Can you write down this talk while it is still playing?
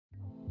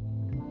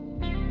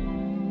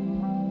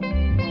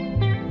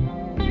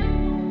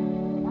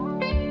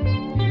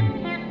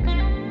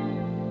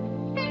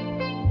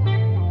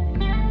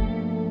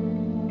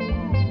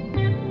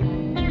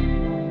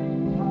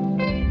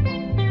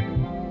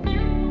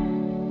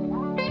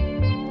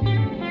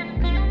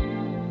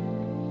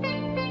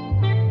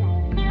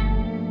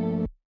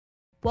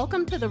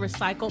Welcome to the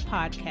Recycle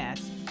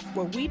Podcast,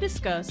 where we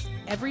discuss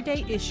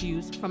everyday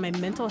issues from a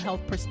mental health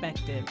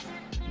perspective.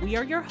 We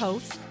are your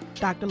hosts,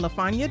 Dr.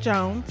 LaFonya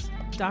Jones,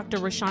 Dr.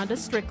 Rashonda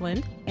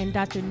Strickland, and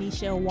Dr.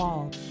 Nichelle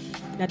Wall.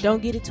 Now,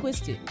 don't get it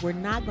twisted. We're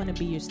not going to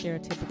be your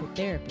stereotypical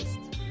therapist.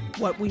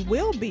 What we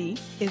will be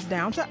is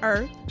down to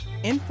earth,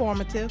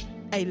 informative,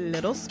 a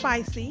little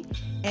spicy,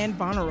 and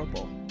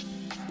vulnerable.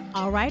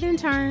 All right,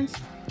 interns,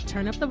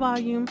 turn up the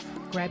volume,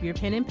 grab your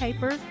pen and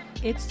paper.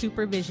 It's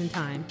supervision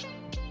time.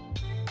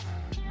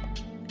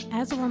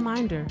 As a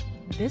reminder,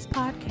 this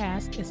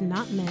podcast is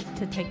not meant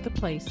to take the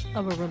place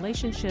of a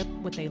relationship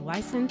with a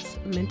licensed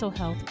mental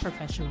health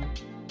professional.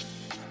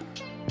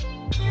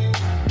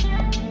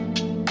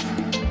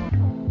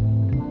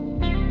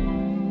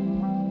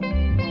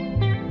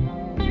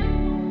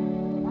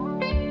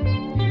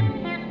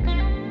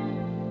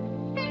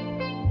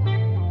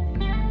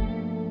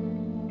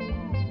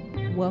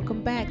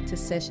 Welcome back to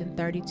session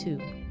 32,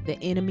 The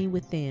Enemy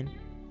Within.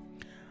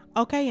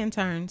 Okay,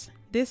 interns,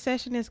 this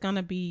session is going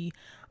to be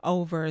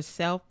over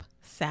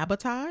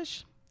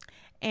self-sabotage.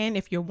 And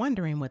if you're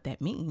wondering what that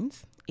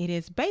means, it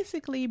is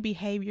basically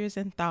behaviors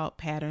and thought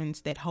patterns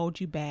that hold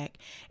you back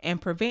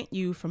and prevent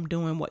you from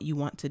doing what you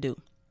want to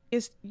do.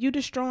 It's you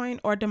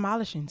destroying or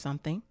demolishing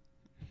something.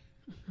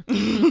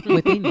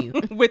 Within you.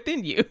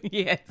 Within you,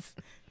 yes.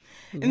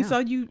 Yeah. And so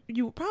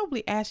you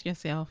probably ask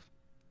yourself,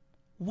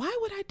 why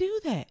would I do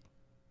that?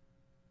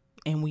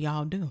 And we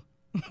all do.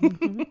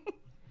 Mm-hmm.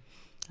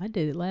 I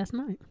did it last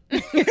night.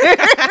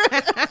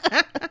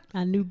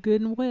 I knew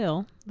good and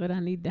well that I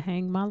need to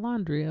hang my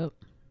laundry up.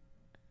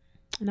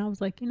 And I was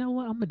like, you know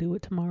what? I'm going to do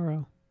it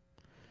tomorrow.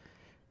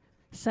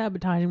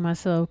 Sabotaging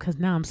myself because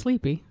now I'm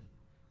sleepy.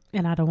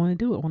 And I don't want to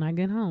do it when I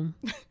get home.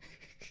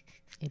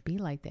 It be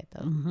like that,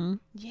 though. Mm-hmm.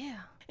 Yeah.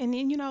 And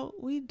then,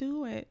 we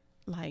do it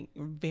like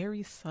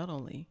very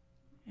subtly.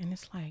 And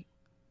it's like,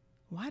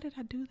 why did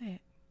I do that?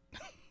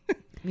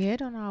 Yeah, it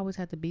don't always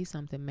have to be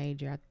something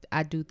major.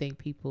 I do think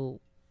people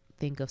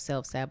think of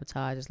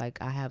self-sabotage as like,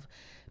 I have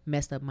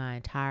messed up my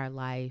entire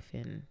life.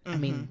 And I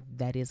mean,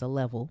 that is a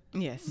level.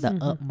 Yes. The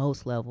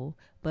utmost level.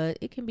 But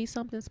it can be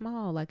something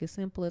small, like as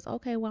simple as,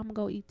 okay, well, I'm going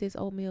to go eat this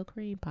oatmeal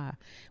cream pie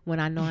when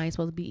I know I ain't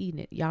supposed to be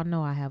eating it. Y'all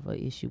know I have an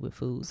issue with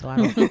food, so I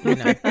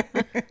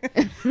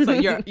don't, So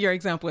your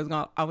example is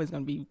always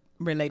going to be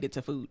related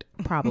to food.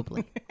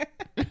 Probably.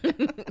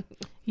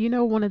 You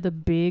know, one of the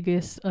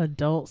biggest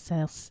adult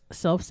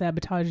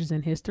self-sabotages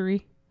in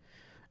history?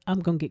 I'm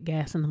going to get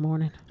gas in the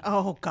morning.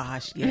 Oh,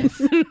 gosh,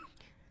 yes.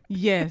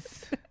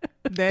 Yes.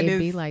 It'd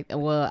be like,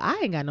 well,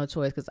 I ain't got no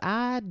choice because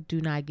I do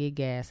not get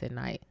gas at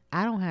night.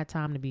 I don't have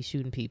time to be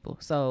shooting people.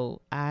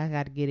 So I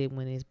got to get it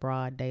when it's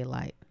broad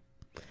daylight.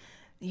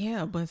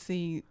 Yeah, but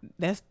see,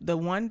 that's the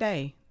one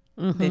day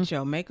that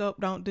your makeup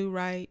don't do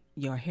right,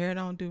 your hair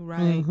don't do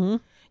right,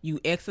 you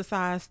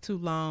exercise too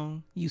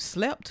long, you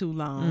slept too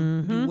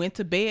long, you went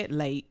to bed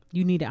late.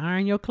 You need to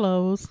iron your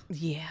clothes.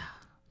 Yeah.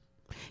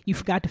 You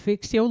forgot to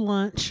fix your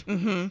lunch.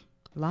 As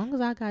long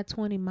as I got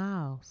 20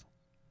 miles,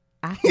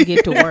 I can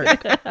get to work.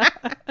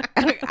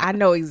 I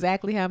know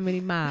exactly how many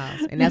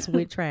miles, and that's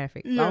with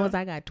traffic. As long as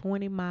I got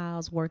 20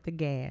 miles worth of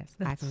gas,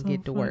 I can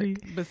get to work.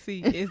 But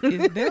see,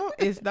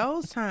 it's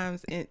those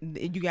times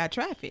you got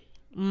traffic.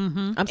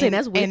 I'm saying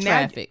that's with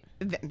traffic.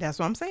 That's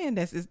what I'm saying.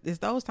 It's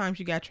those times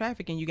you got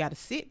traffic and you got to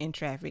sit in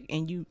traffic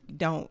and you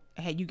got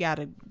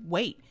to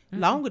wait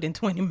longer than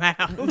 20 miles.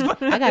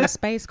 I got a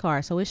space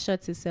car, so it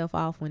shuts itself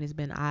off when it's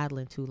been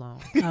idling too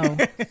long. Oh,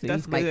 see,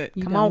 that's good.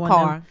 Come on,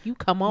 car. You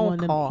come on,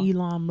 car. Them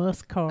Elon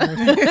Musk cars.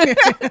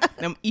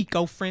 Them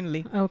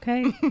eco-friendly.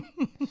 Okay.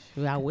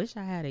 I wish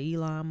I had an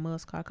Elon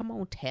Musk car. Come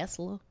on,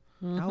 Tesla.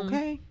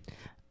 Okay.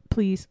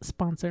 Please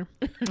sponsor.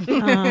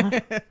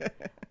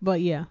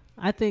 But yeah,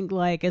 I think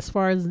like as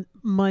far as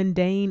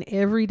mundane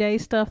everyday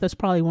stuff, that's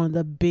probably one of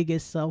the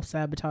biggest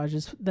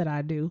self-sabotages that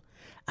I do.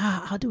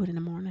 I'll do it in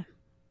the morning.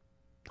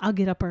 I'll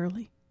get up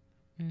early.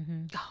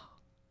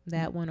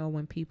 That one, or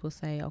when people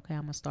say, okay,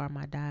 I'm going to start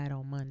my diet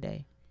on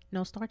Monday.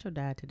 No, start your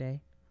diet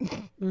today.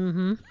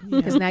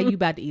 Because now you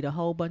about to eat a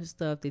whole bunch of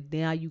stuff that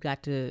now you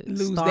got to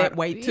lose that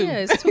weight too. Yeah,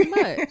 it's too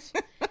much.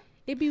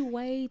 It'd be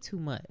way too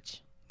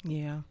much.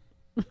 Yeah.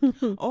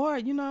 Or,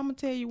 I'm going to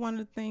tell you one of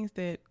the things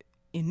that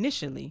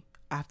initially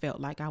I felt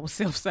like I was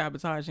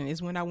self-sabotaging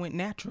is when I went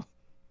natural.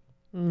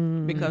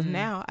 Because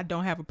now I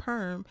don't have a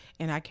perm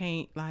and I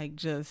can't like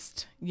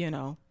just,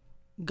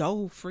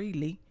 go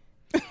freely.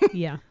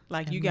 Yeah.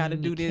 Like you got to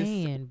do this.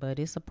 You can, but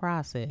it's a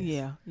process.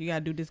 Yeah. You got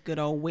to do this good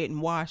old wet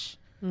and wash.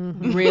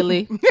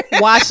 Really?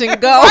 Wash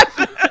and go.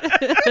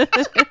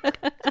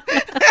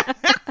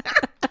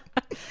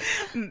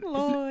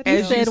 Lord,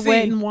 you said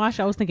wet and wash.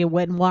 I was thinking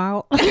wet and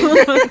wild.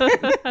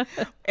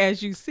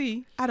 As you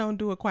see, I don't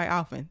do it quite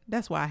often.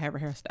 That's why I have a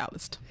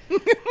hairstylist.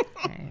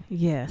 Okay.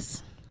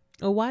 Yes.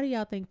 Well, why do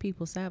y'all think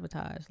people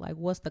sabotage? Like,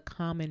 what's the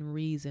common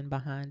reason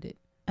behind it?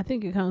 I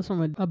think it comes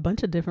from a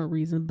bunch of different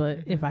reasons, but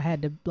if I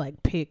had to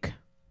like pick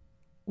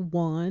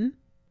one,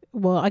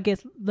 well, I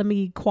guess let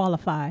me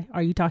qualify.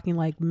 Are you talking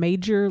like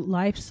major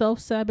life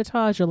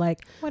self-sabotage or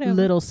like Whatever.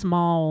 little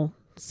small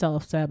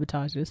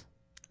self-sabotages?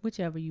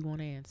 Whichever you want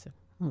to answer.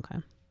 Okay.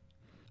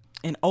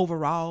 An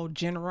overall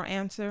general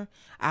answer,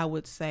 I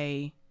would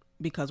say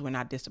because we're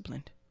not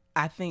disciplined.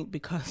 I think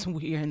because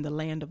we're in the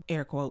land of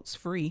air quotes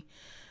free,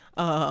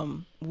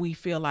 we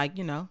feel like,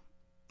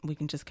 we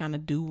can just kind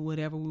of do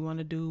whatever we want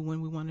to do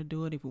when we want to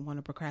do it. If we want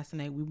to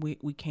procrastinate,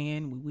 we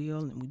can, we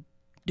will, and we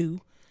do.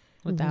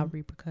 Without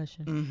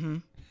repercussion.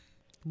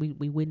 Mm-hmm.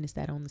 We witnessed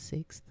that on the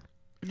 6th.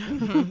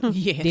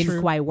 Yeah, Didn't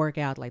true. quite work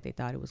out like they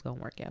thought it was going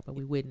to work out, but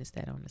we witnessed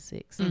that on the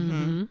 6th.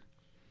 Mm-hmm.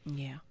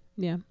 Yeah.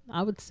 Yeah,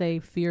 I would say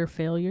fear of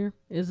failure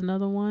is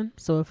another one.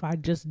 So if I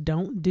just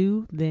don't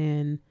do,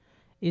 then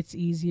it's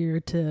easier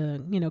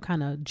to,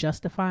 kind of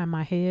justify in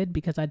my head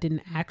because I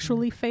didn't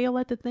actually fail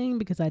at the thing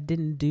because I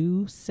didn't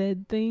do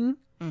said thing.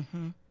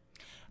 Mm-hmm.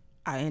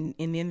 And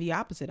then the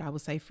opposite, I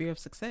would say fear of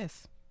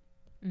success.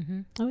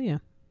 Mm-hmm. Oh, yeah.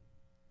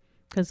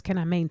 Because can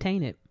I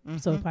maintain it? Mm-hmm.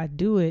 So if I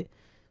do it,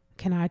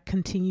 can I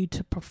continue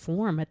to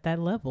perform at that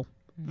level?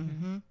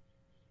 Mm-hmm.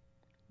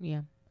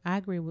 Yeah, I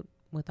agree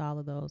with all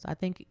of those. I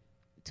think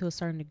to a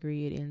certain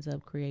degree, it ends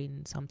up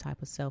creating some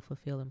type of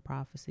self-fulfilling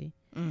prophecy.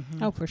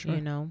 Mm-hmm. Oh, for sure.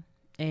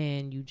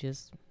 And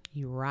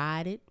you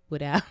ride it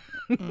without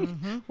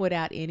Mm-hmm.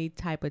 without any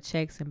type of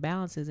checks and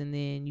balances, and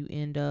then you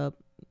end up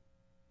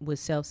with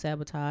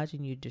self-sabotage,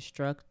 and you're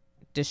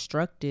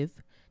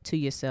destructive to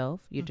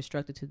yourself. You're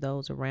destructive to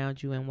those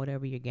around you and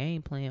whatever your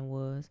game plan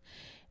was,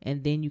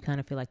 and then you kind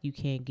of feel like you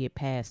can't get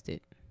past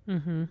it.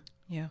 Mm-hmm.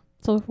 Yeah.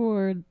 So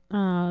for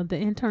the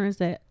interns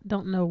that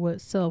don't know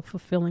what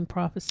self-fulfilling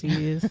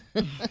prophecy is,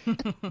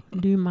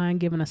 do you mind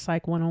giving a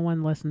Psych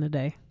 101 lesson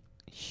today?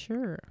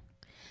 Sure.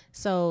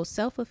 So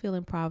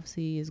self-fulfilling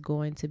prophecy is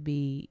going to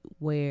be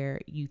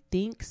where you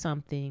think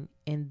something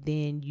and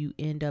then you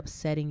end up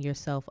setting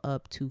yourself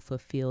up to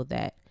fulfill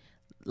that.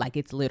 Like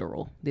it's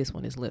literal. This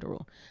one is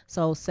literal.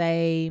 So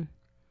say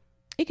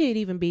it could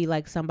even be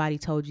like somebody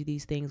told you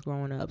these things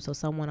growing up. So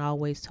someone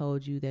always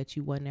told you that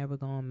you weren't never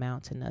going to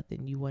amount to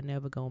nothing. You were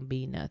never going to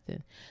be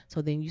nothing.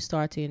 So then you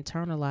start to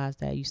internalize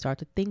that. You start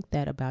to think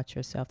that about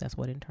yourself. That's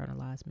what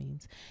internalize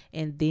means.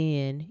 And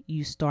then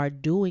you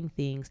start doing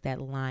things that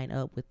line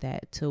up with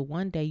that till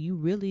one day you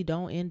really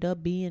don't end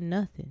up being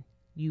nothing.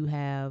 You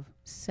have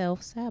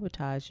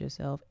self-sabotaged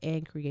yourself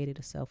and created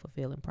a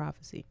self-fulfilling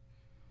prophecy.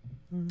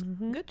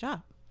 Mm-hmm. Good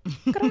job.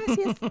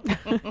 Gracias.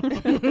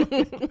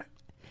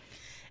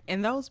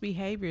 And those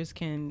behaviors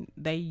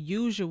they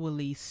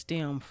usually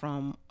stem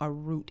from a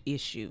root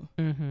issue.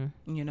 Mm-hmm.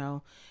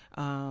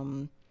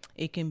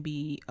 It can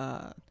be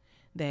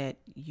that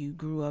you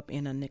grew up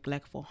in a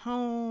neglectful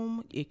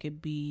home. It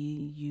could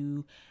be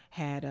you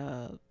had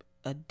a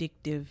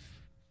addictive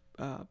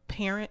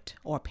parent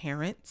or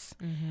parents.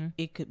 Mm-hmm.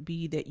 It could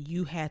be that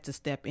you had to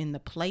step in the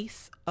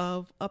place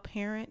of a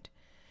parent.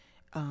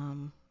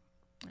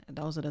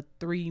 Those are the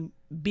 3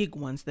 big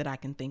ones that I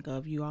can think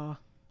of. You all.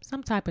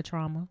 Some type of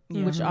trauma,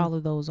 Yeah. which all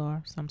of those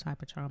are some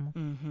type of trauma.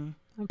 Mm-hmm.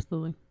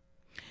 Absolutely.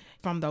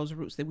 From those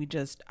roots that we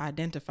just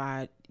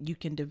identified, you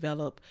can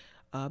develop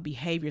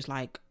behaviors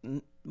like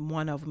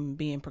one of them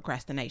being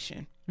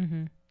procrastination.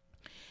 Mm-hmm.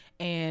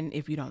 And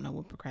if you don't know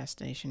what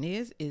procrastination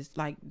is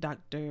like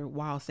Dr.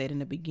 Wall said in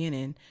the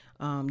beginning,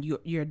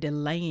 you're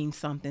delaying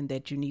something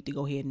that you need to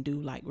go ahead and do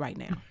like right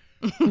now.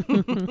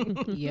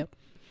 Yep.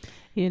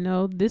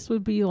 This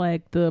would be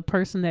like the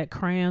person that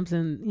crams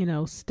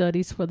and,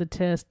 studies for the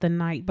test the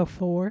night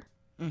before.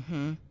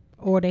 Mm-hmm.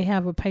 Or they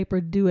have a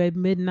paper due at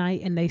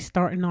midnight and they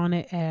starting on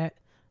it at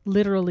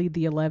literally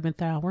the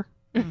 11th hour.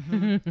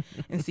 Mm-hmm.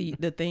 And see,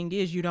 the thing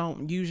is, you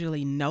don't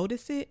usually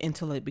notice it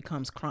until it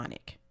becomes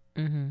chronic.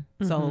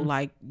 Mm-hmm. So Mhm.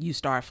 like you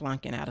start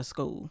flunking out of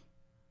school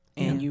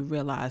and you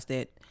realize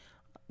that,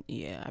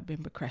 yeah, I've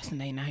been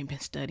procrastinating. I ain't been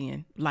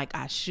studying like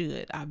I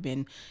should. I've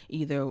been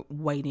either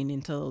waiting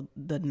until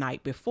the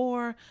night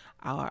before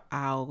or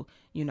I'll,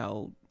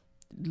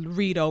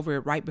 read over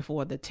it right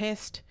before the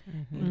test.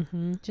 Mm-hmm.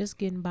 Mm-hmm. Just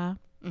getting by.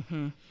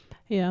 Mm-hmm.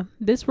 Yeah.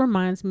 This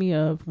reminds me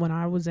of when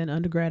I was in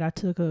undergrad, I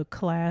took a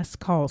class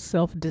called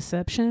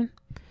self-deception.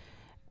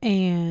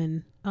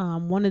 And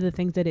one of the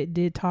things that it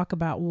did talk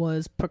about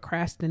was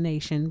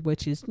procrastination,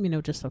 which is,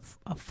 just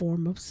a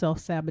form of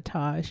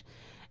self-sabotage.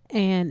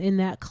 And in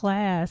that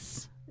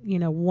class,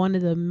 one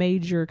of the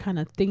major kind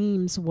of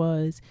themes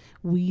was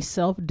we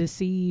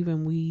self-deceive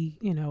and we,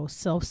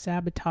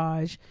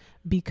 self-sabotage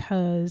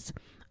because,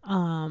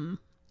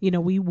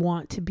 we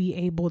want to be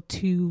able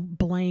to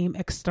blame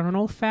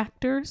external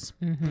factors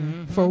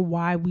Mm-hmm. for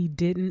why we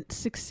didn't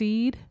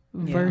succeed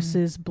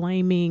versus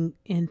blaming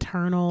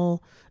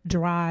internal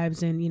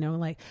drives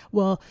and,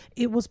 well,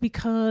 it was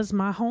because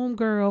my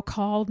homegirl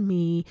called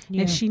me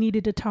and she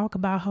needed to talk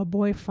about her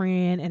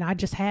boyfriend and I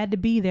just had to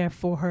be there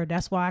for her.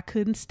 That's why I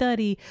couldn't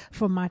study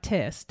for my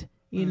test.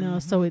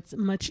 So it's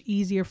much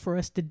easier for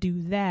us to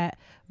do that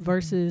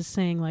versus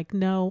saying like,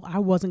 no, I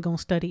wasn't going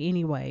to study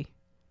anyway.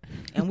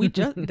 And we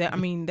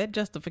that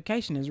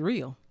justification is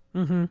real.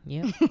 Mm-hmm.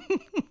 Yep.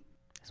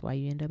 That's why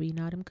you end up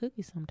eating all them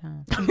cookies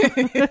sometimes.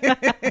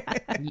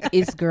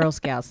 It's Girl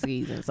Scout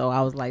season, so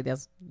I was like,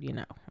 "That's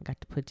I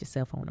got to put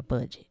yourself on a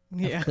budget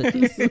of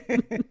cookies."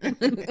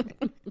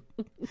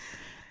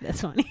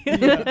 That's funny.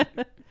 Yeah.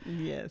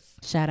 Yes.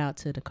 Shout out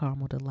to the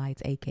Caramel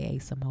Delights, aka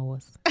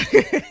Samoas.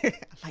 I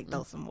like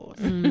those some more.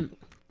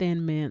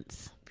 Thin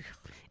mints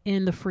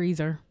in the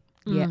freezer.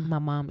 Yeah, my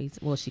mom eats.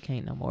 Well, she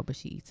can't no more, but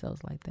she eats those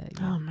like that.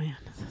 Yeah. Oh man,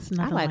 it's I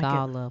nothing like like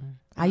all it. of them.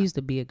 I used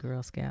to be a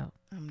Girl Scout.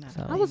 I'm not.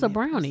 So- I was a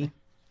brownie.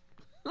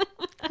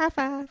 High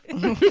five.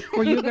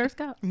 Were you a Girl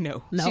Scout?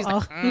 No. No, She's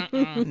like,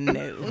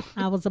 no.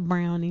 I was a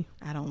brownie.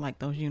 I don't like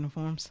those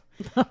uniforms.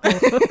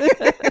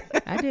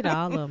 I did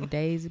all of them.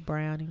 Daisy,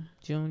 Brownie,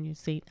 Junior,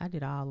 C. I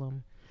did all of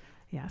them.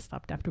 Yeah, I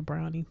stopped after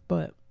brownie,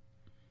 but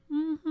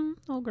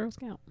oh, Girl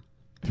Scout.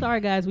 Sorry,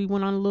 guys, we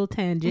went on a little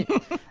tangent.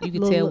 You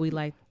can tell we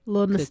like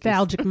Little cookies.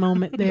 nostalgic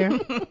moment there.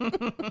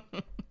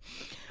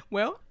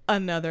 Well,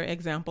 another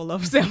example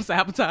of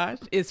self-sabotage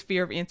is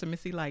fear of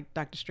intimacy, like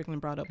Dr. Strickland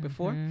brought up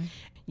before.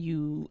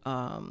 You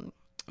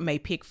may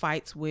pick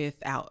fights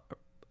without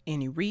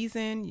any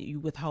reason. You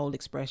withhold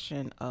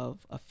expression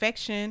of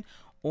affection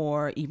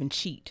or even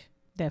cheat.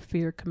 That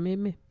fear of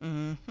commitment.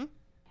 Mm-hmm.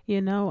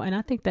 And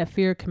I think that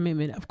fear of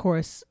commitment, of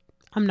course,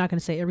 I'm not going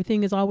to say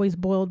everything is always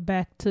boiled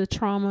back to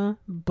trauma,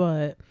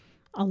 but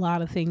a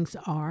lot of things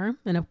are.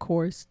 And of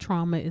course,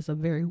 trauma is a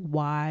very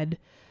wide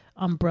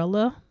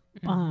umbrella.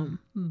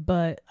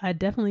 But I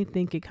definitely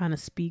think it kind of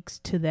speaks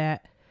to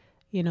that,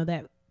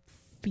 that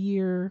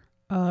fear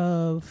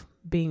of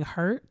being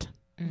hurt.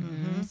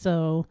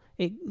 So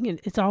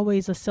it's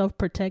always a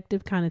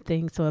self-protective kind of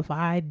thing. So if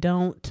I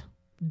don't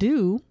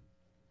do,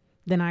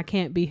 then I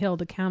can't be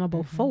held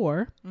accountable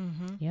for.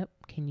 Yep.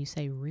 Can you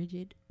say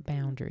rigid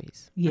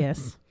boundaries?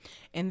 Yes.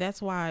 And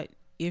that's why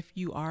if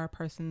you are a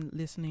person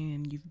listening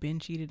and you've been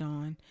cheated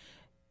on,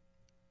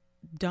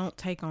 don't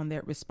take on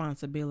that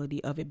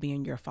responsibility of it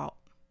being your fault.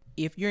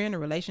 If you're in a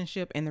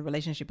relationship and the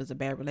relationship is a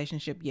bad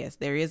relationship, yes,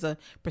 there is a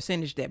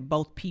percentage that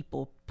both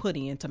people put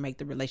in to make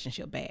the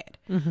relationship bad.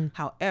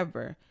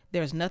 However,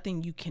 there's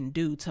nothing you can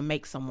do to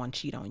make someone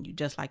cheat on you,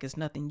 just like it's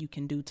nothing you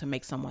can do to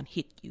make someone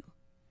hit you.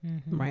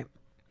 Right.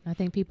 I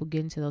think people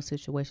get into those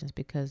situations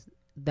because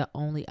the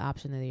only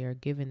option that they are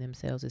giving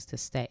themselves is to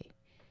stay.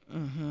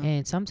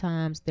 And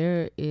sometimes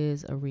there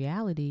is a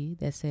reality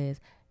that says,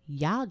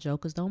 y'all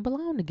jokers don't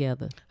belong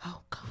together. Oh,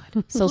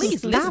 God. So please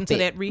stop listen it. to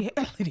that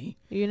reality.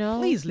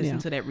 Please listen Yeah.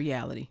 to that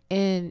reality.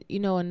 And,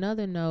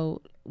 another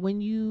note,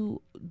 when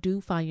you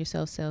do find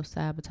yourself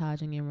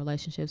self-sabotaging in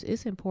relationships,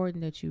 it's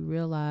important that you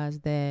realize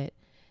that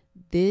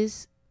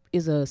this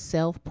is a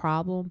self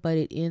problem, but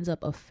it ends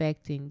up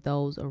affecting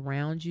those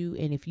around you.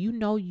 And if you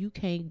know you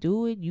can't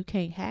do it, you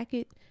can't hack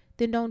it,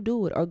 then don't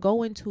do it, or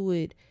go into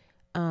it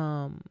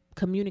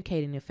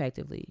communicating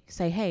effectively.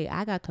 Say, hey,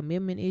 I got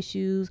commitment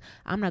issues.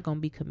 I'm not going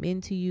to be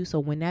committing to you. So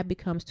when that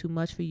becomes too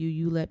much for you,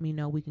 you let me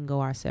know. We can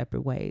go our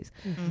separate ways.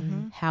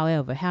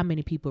 However, how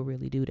many people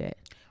really do that?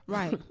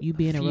 Right. You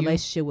be in a Few.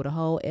 relationship with a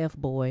whole F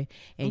boy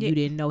and you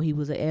didn't know he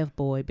was an F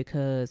boy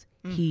because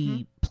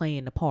he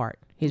playing the part.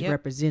 His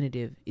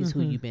representative is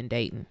who you've been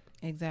dating.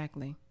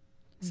 Exactly.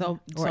 So,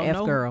 Or so F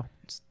know- girl.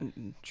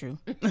 True.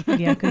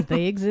 Yeah, because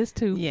they exist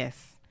too.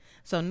 Yes.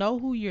 So know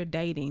who you're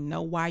dating,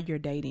 know why you're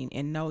dating,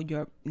 and know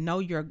your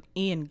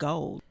end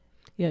goal.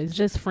 Yeah, is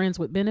this friends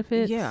with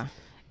benefits? Yeah.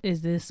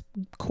 Is this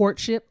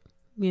courtship,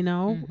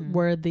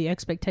 where the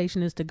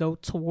expectation is to go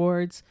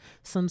towards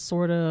some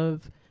sort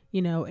of,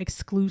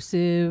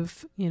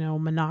 exclusive,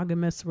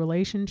 monogamous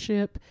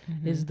relationship?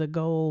 Is the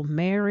goal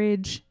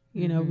marriage?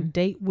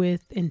 Date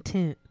with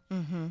intent.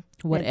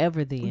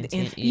 Whatever the intent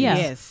is. Yeah.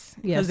 Yes.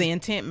 Because the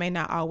intent may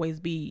not always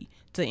be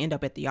to end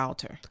up at the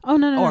altar Oh,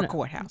 no. or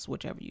courthouse,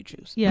 whichever you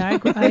choose. Yeah,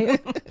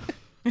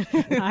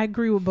 I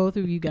agree with both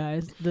of you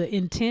guys. The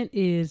intent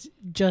is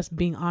just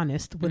being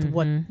honest with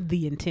what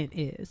the intent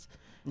is.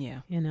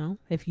 Yeah.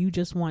 If you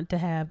just want to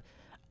have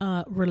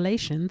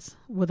relations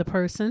with a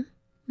person,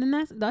 then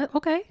that's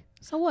okay.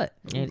 So what?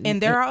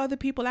 And there are other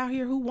people out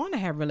here who want to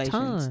have relations.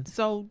 Tons.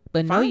 So,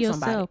 But know find yourself,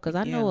 somebody. because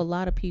I know Yeah. a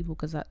lot of people,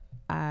 because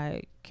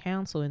I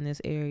counsel in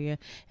this area,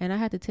 and I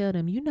had to tell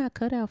them, you're not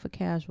cut out for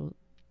casual.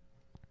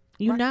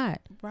 You're Right.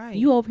 not. Right.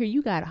 You over here,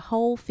 you got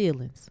whole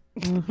feelings.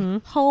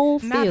 Whole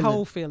feelings. Not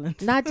whole feelings.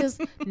 not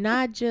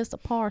just a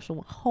partial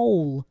one,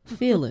 whole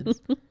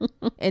feelings.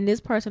 And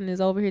this person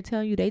is over here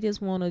telling you they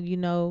just want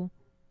to,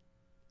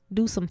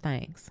 do some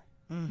things.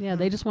 Yeah,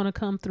 they just want to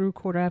come through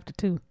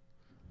 2:15.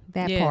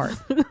 That Yes. part.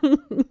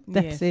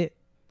 That's Yes. it.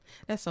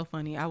 That's so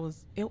funny.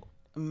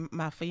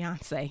 My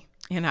fiance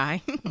and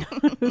I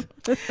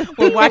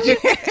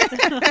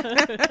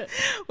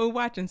were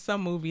watching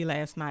some movie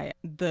last night.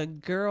 The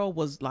girl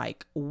was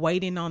like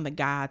waiting on the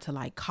guy to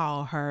like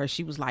call her.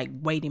 She was like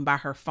waiting by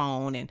her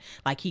phone, and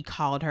like he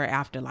called her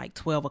after like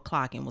 12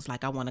 o'clock and was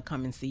like, I want to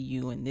come and see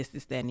you and this,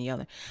 that, and the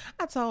other.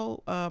 I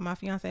told my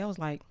fiance, I was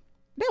like,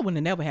 that wouldn't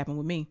have never happened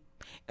with me.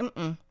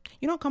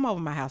 You don't come over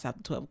my house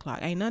after 12 o'clock.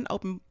 Ain't nothing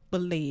open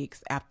but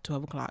legs after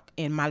 12 o'clock.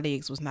 And my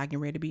legs was not getting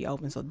ready to be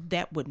open. So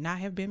that would not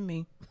have been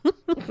me.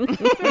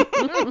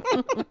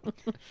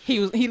 He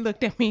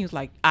looked at me. He was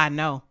like, I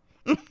know.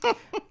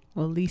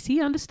 Well, at least he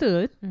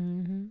understood.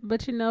 But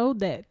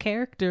that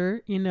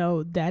character,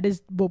 that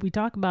is what we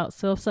talk about,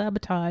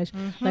 self-sabotage.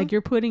 Like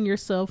you're putting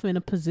yourself in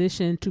a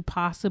position to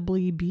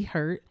possibly be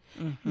hurt.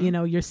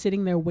 You're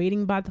sitting there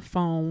waiting by the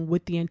phone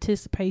with the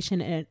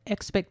anticipation and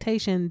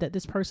expectation that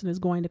this person is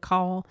going to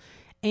call.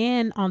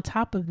 And on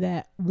top of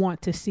that,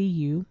 want to see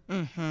you.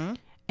 And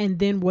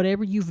then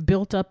whatever you've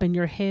built up in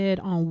your head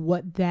on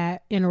what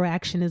that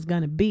interaction is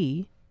going to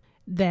be,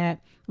 that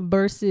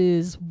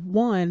versus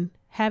one,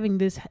 having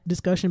this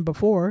discussion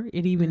before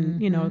it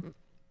even,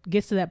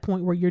 gets to that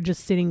point where you're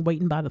just sitting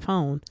waiting by the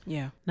phone.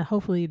 Yeah. Now,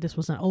 hopefully this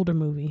was an older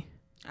movie.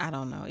 I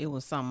don't know. It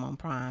was something on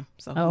Prime.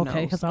 So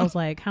okay. Because I was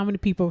like, how many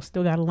people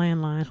still got a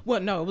landline?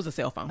 Well, no, it was a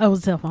cell phone. Oh, it was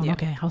a cell phone. Yeah.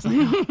 Okay. I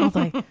was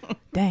like,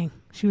 dang,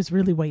 she was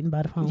really waiting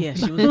by the phone. Yeah,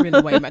 she was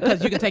really waiting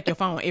because you can take your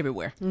phone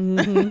everywhere.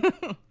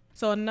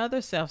 So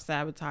another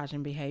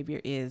self-sabotaging behavior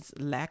is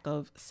lack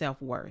of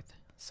self-worth.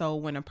 So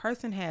when a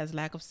person has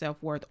lack of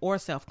self-worth or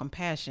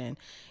self-compassion,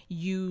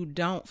 you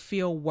don't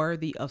feel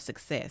worthy of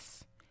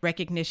success,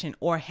 recognition,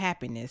 or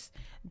happiness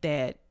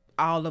that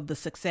all of the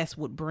success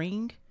would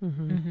bring.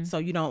 So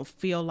you don't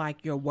feel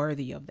like you're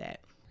worthy of that.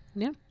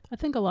 Yeah, I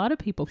think a lot of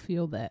people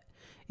feel that.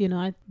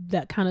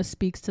 That kind of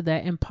speaks to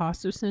that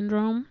imposter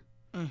syndrome.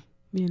 I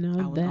was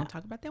going to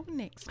talk about that one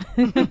next.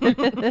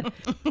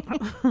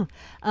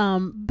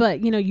 But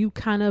you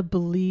kind of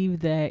believe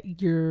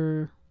that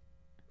you're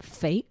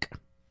fake.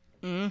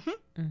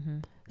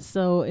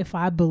 So if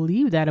I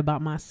believe that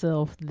about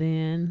myself,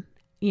 then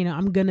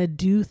I'm gonna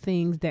do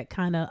things that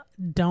kind of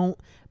don't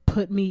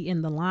put me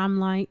in the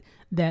limelight,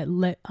 that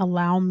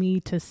allow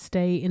me to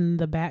stay in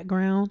the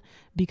background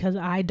because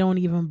I don't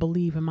even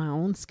believe in my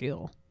own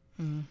skill.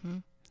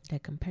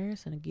 That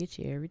comparison will get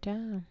you every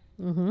time.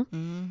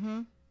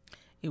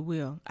 It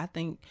will. I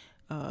think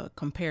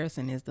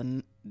comparison is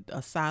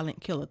a silent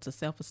killer to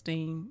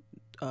self-esteem,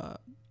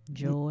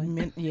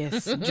 joy.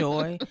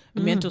 Joy,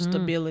 mental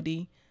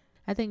stability.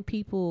 I think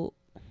people,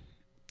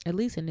 at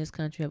least in this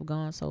country, have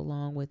gone so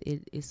long with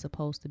it is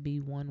supposed to be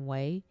one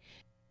way.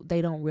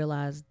 They don't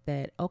realize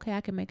that, okay,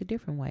 I can make a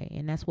different way.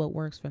 And that's what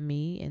works for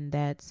me. And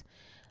that's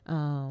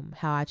how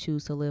I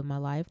choose to live my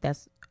life.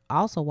 That's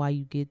also why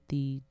you get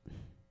the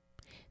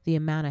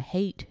amount of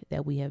hate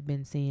that we have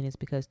been seeing is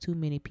because too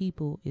many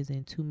people is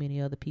in too many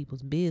other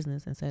people's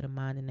business instead of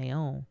minding their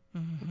own.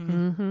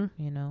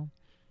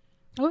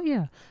 Oh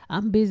yeah,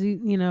 I'm busy,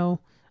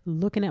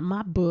 looking at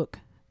my book,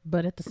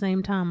 but at the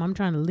same time, I'm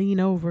trying to lean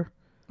over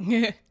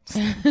and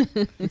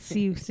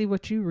see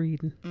what you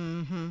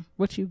reading,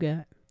 what you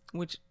got.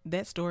 Which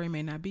that story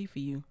may not be for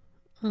you,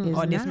 It's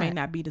or this not. may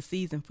not be the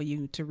season for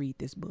you to read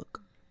this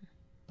book.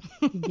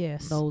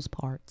 Yes, Those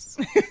parts.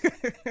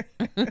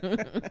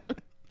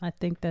 I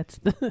think that's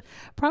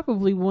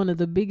probably one of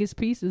the biggest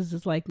pieces.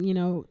 Is like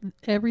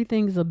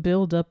everything's a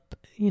build up,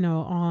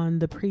 on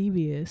the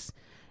previous.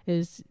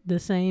 Is the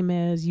same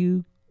as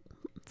you,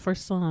 for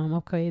some,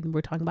 okay,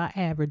 we're talking about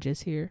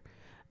averages here,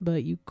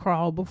 but you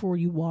crawl before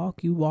you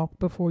walk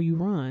before you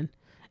run.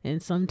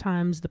 And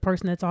sometimes the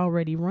person that's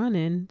already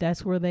running,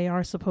 that's where they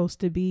are supposed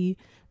to be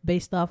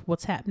based off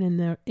what's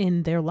happening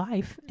in their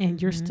life. And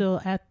you're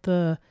still at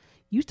the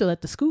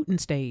scooting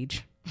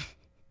stage.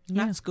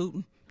 Not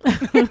scooting.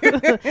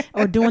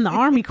 Or doing the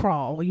army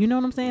crawl. You know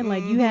what I'm saying?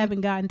 Like you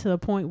haven't gotten to a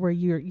point where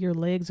your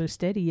legs are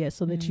steady yet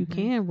so that you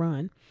can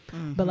run.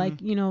 But like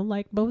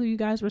both of you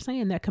guys were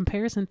saying, that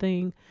comparison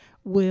thing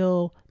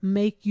will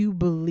make you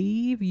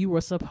believe you were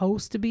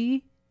supposed to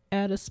be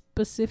at a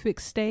specific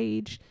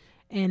stage,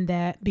 and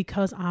that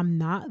because I'm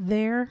not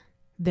there,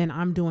 then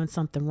I'm doing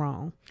something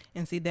wrong.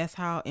 And see, that's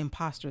how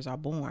imposters are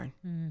born,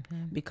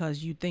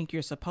 because you think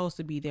you're supposed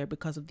to be there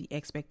because of the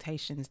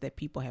expectations that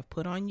people have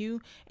put on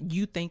you.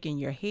 You think in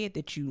your head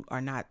that you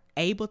are not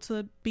able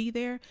to be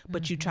there,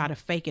 but you try to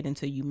fake it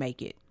until you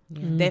make it.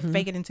 That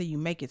fake it until you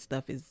make it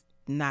stuff is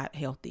not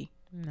healthy.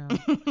 No.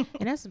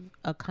 And that's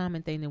a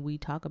common thing that we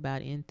talk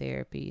about in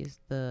therapy is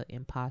the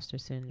imposter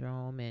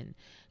syndrome and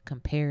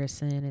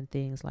comparison and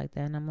things like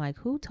that. And I'm like,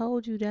 who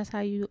told you that's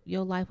how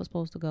your life was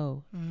supposed to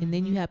go? And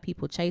then you have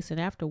people chasing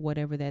after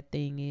whatever that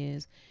thing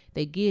is.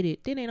 They get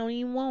it, then they don't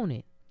even want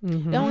it.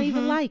 They don't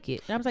even like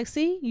it. And I was like,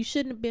 see, you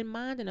shouldn't have been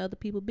minding other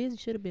people's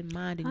business. You should have been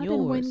minding I yours.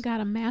 then went and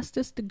got a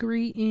master's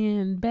degree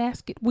in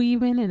basket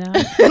weaving, and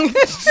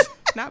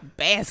Not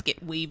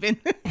basket weaving.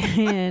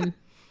 and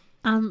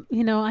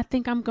I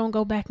think I'm gonna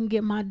go back and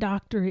get my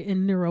doctorate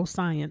in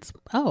neuroscience.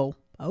 Oh,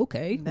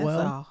 okay. That's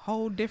a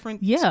whole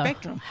different yeah.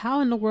 spectrum.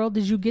 How in the world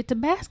did you get to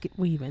basket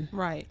weaving?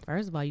 Right.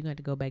 First of all, you got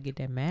to go back and get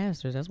that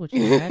master's. That's what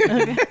you got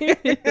to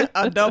do.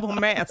 A double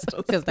master's.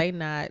 Because they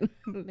not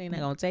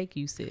gonna take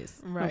you, sis.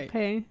 Right.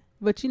 Okay.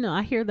 But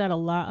I hear that a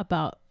lot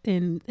about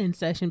in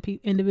session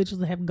individuals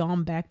that have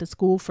gone back to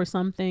school for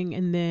something,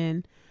 and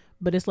then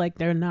but it's like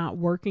they're not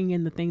working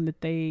in the thing that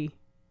they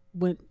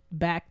went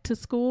back to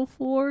school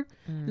for.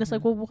 And it's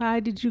like, well, why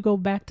did you go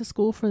back to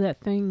school for that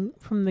thing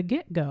from the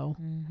get-go?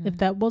 If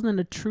that wasn't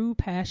a true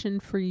passion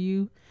for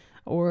you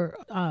or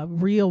a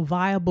real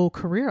viable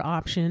career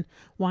option,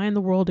 why in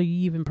the world are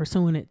you even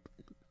pursuing it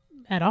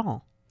at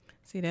all?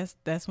 See,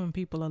 that's when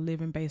people are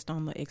living based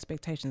on the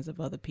expectations of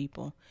other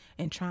people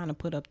and trying to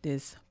put up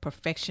this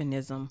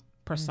perfectionism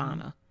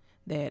persona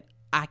that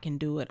I can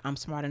do it, I'm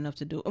smart enough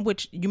to do it,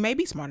 which you may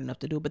be smart enough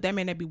to do, but that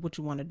may not be what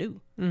you want to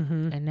do.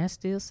 And that's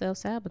still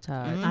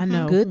self-sabotage. I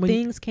know. Good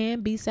things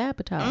can be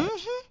sabotaged.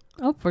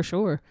 Oh, for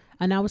sure.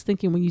 And I was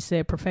thinking when you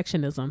said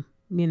perfectionism,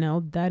 you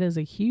know, that is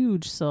a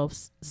huge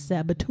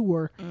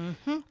self-saboteur.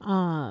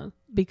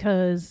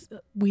 Because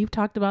we've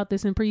talked about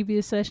this in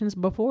previous sessions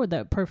before,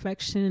 that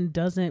perfection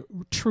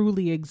doesn't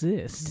truly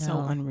exist. So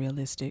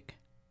unrealistic.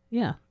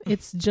 Yeah.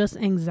 It's just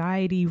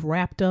anxiety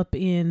wrapped up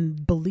in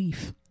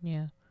belief.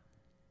 Yeah.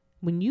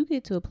 When you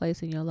get to a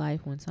place in your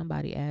life when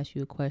somebody asks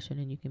you a question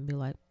and you can be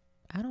like,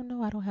 I don't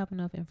know, I don't have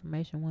enough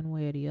information one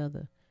way or the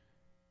other,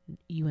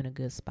 you in a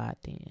good spot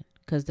then.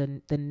 Because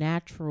the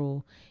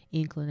natural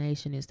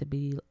inclination is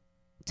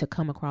to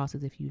come across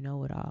as if you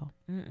know it all.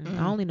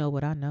 I only know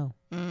what I know.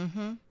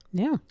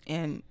 Yeah.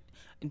 And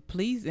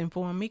please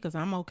inform me, because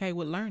I'm okay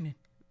with learning.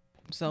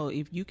 So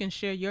if you can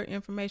share your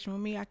information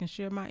with me, I can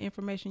share my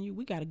information with you.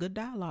 We got a good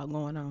dialogue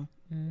going on.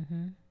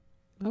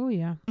 Oh,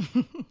 yeah.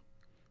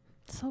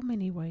 So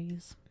many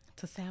ways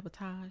to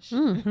sabotage.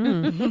 Let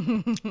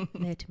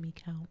me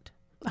count.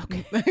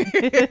 Okay.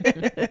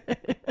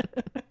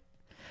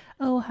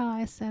 Oh, how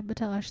I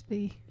sabotage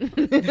thee.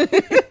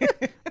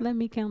 Let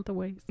me count the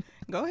ways.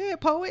 Go ahead,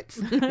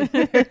 poets.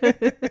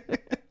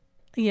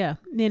 Yeah.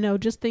 You know,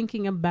 just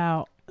thinking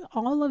about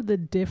all of the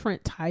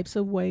different types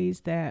of ways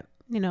that,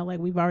 you know, like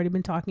we've already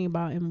been talking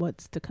about and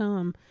what's to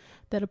come,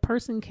 that a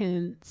person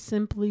can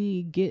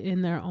simply get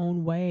in their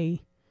own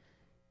way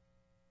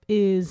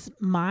is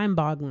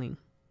mind-boggling.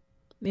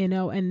 You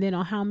know, and then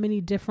on how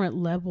many different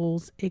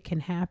levels it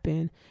can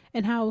happen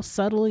and how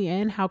subtly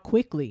and how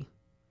quickly.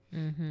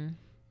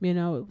 You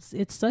know,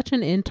 it's such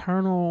an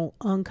internal,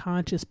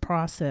 unconscious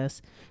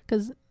process,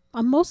 because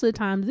most of the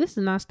time, this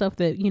is not stuff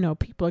that, you know,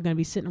 people are going to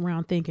be sitting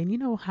around thinking, you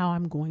know, how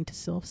I'm going to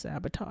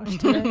self-sabotage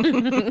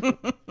today.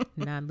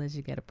 Not unless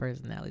you get a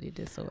personality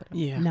disorder.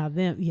 Yeah. Now,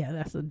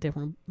 that's a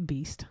different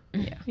beast.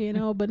 Yeah. You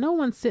know, but no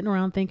one's sitting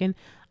around thinking,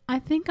 I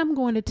think I'm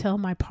going to tell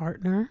my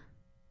partner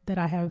that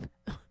I have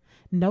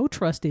no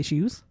trust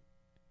issues,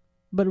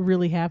 but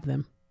really have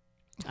them.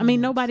 I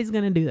mean, nobody's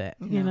going to do that,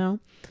 you know,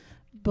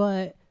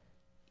 but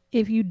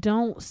if you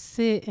don't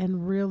sit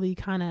and really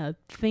kind of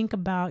think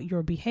about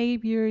your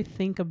behavior,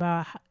 think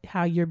about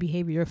how your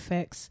behavior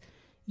affects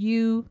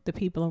you, the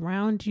people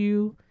around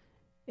you,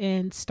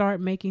 and start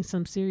making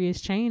some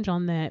serious change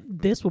on that,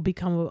 this will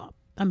become,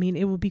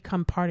 it will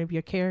become part of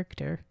your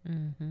character.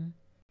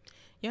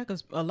 Yeah,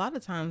 because a lot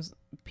of times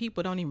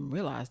people don't even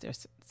realize they're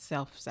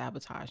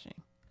self-sabotaging.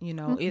 You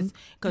know, it's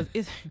because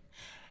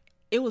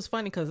it was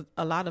funny because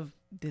a lot of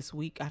this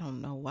week, I don't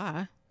know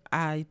why,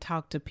 I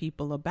talked to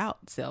people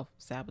about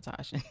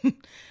self-sabotaging.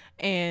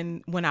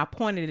 And when I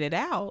pointed it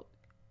out,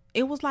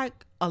 it was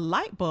like a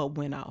light bulb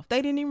went off.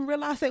 They didn't even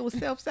realize it was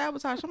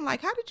self-sabotage. I'm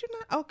like, how did you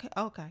not?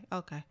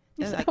 Okay.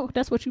 That's, like,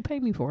 that's what you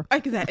pay me for.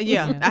 Exactly.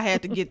 Yeah, I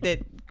had to get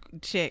that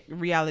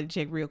reality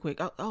check real quick.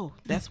 Oh,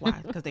 that's why,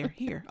 because they're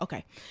here.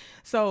 Okay.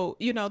 So,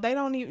 you know, they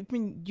don't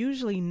even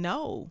usually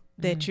know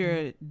that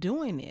you're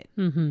doing it.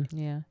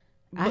 Yeah.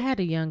 I had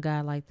a young guy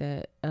like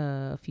that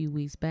a few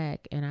weeks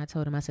back, and I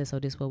told him, I said, so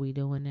this what we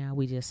doing now?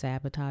 We just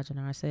sabotaging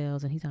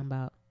ourselves? And he's talking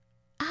about,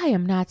 I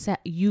am not.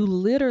 You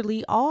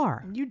literally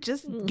are. You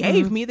just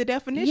gave me the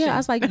definition. Yeah, I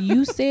was like,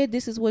 you said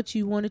this is what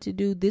you wanted to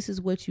do. This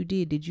is what you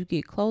did. Did you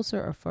get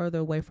closer or further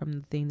away from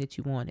the thing that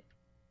you wanted?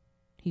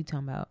 He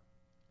talking about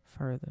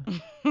further.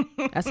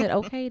 I said,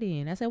 okay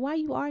then. I said, why are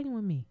you arguing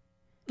with me?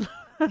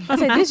 I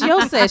said, this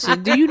your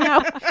session. Do you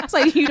know? I was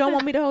like, you don't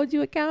want me to hold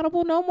you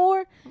accountable no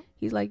more?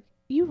 He's like,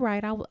 you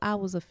right. I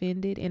was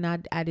offended, and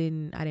I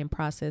didn't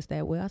process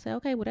that well. I said,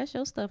 okay, well, that's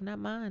your stuff, not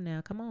mine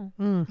now. Come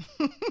on.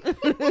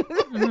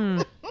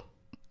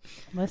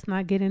 Let's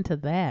not get into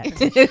that.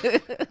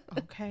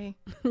 Okay.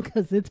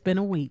 Because it's been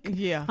a week.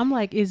 Yeah. I'm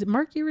like, is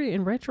Mercury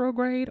in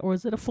retrograde, or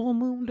is it a full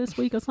moon this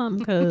week or something?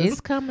 Because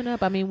it's coming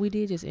up. I mean, we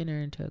did just enter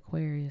into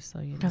Aquarius, so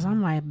you know. Because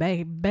I'm like,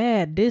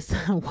 bad this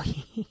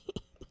week.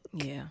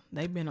 Yeah,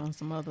 they've been on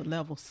some other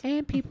levels.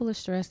 And people are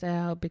stressed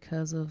out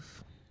because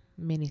of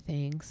many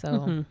things.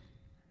 So,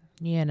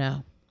 you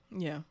know.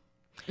 Yeah.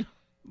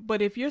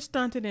 But if you're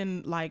stunted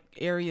in like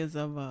areas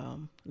of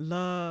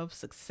love,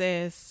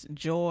 success,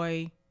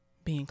 joy,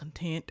 being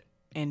content,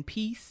 and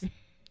peace,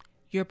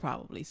 you're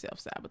probably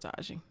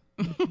self-sabotaging.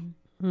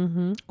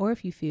 Or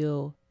if you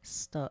feel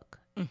stuck,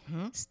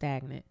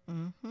 stagnant,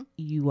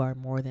 you are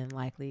more than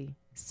likely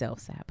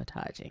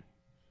self-sabotaging.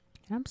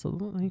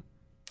 Absolutely.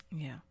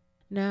 Yeah.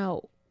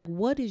 Now,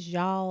 what is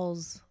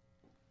y'all's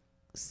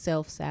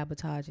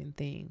self-sabotaging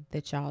thing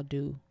that y'all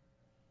do?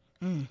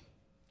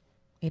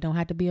 It don't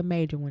have to be a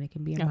major one. It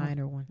can be a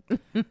minor one.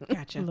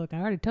 Gotcha. Look, I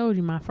already told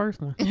you my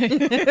first one.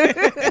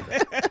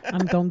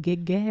 I'm going to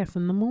get gas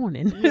in the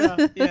morning.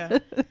 Yeah.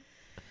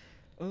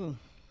 Ooh,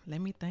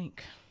 let me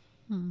think.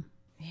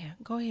 Yeah,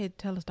 go ahead.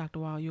 Tell us, Dr.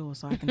 Wall, yours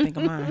so I can think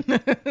of mine.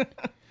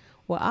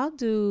 Well, I'll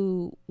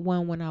do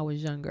one when I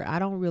was younger. I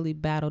don't really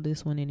battle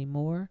this one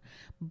anymore,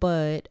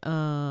 but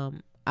I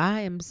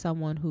am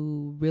someone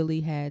who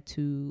really had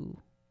to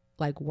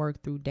like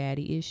work through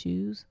daddy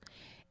issues.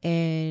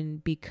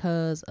 And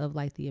because of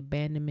like the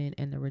abandonment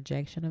and the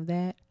rejection of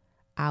that,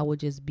 I would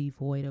just be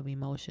void of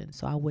emotion.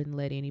 So I wouldn't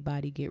let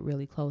anybody get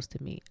really close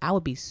to me. I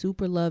would be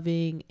super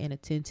loving and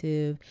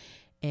attentive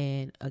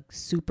and a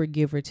super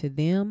giver to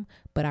them,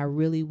 but I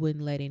really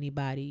wouldn't let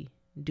anybody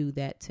do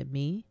that to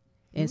me.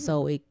 And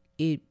so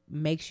it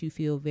makes you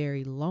feel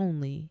very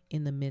lonely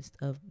in the midst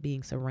of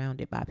being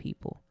surrounded by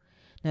people.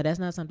 Now, that's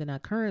not something I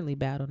currently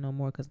battle no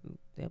more because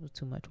that was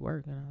too much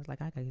work. And I was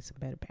like, I got to get some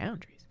better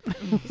boundaries.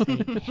 This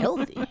ain't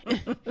healthy.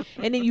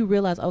 And then you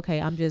realize,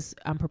 okay, I'm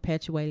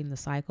perpetuating the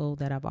cycle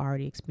that I've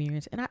already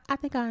experienced. And I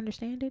think I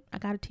understand it. I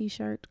got a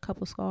t-shirt, a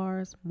couple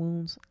scars,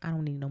 wounds. I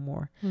don't need no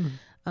more.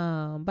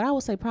 But I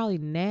would say probably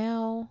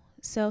now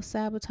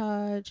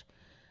self-sabotage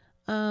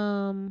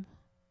will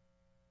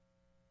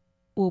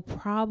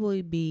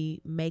probably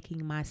be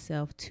making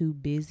myself too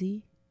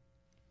busy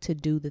to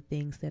do the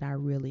things that I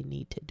really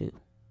need to do.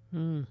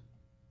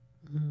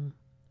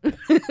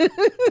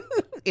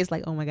 It's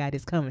like, oh my God,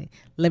 it's coming.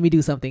 Let me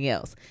do something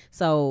else.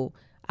 So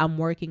I'm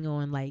working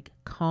on like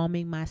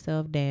calming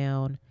myself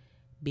down,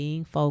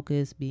 being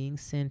focused, being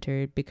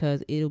centered,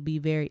 because it'll be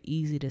very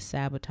easy to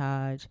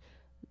sabotage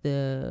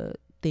the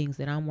things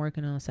that I'm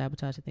working on,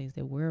 sabotage the things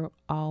that we're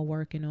all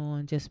working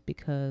on just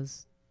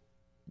because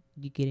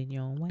you get in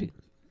your own way.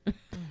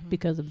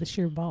 Because of the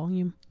sheer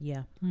volume.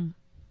 Yeah.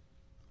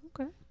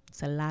 Okay.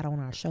 It's a lot on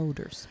our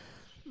shoulders.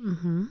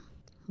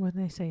 What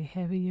do they say?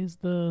 Heavy is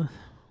the,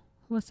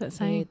 what's that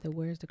saying? That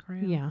wears the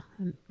crown. Yeah.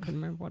 I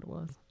couldn't remember what it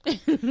was.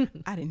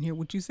 I didn't hear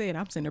what you said.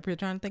 I'm sitting up here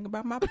trying to think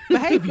about my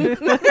behavior.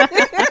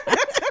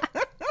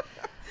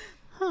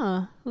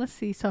 Let's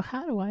see. So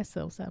how do I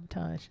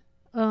self-sabotage?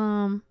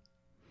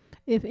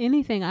 If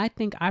anything, I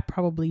think I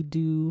probably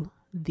do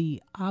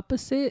the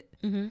opposite.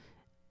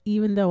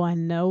 Even though I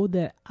know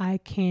that I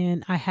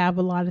have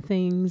a lot of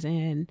things,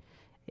 and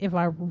if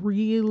I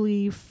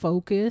really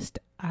focused,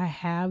 I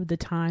have the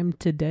time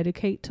to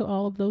dedicate to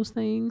all of those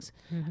things.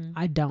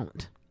 I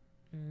don't,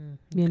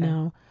 you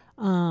know,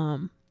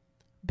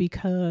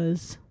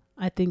 because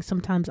I think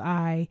sometimes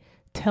I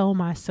tell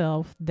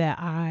myself that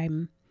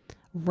I'm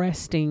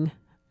resting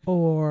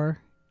or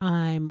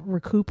I'm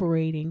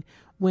recuperating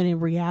when in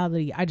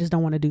reality, I just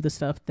don't want to do the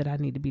stuff that I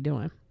need to be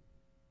doing.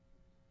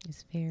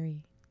 It's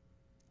very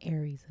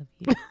Aries of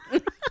you.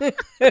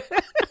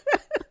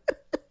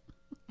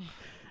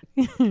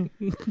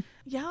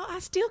 Y'all, I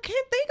still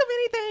can't think of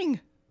anything.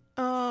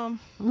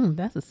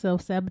 That's a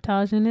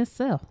self-sabotage in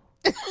itself.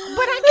 But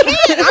I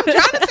can't. I'm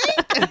trying to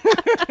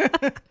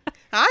think.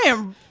 I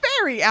am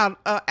very out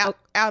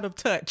of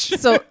touch.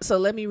 So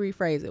let me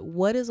rephrase it.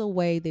 What is a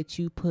way that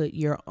you put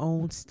your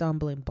own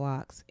stumbling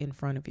blocks in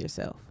front of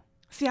yourself?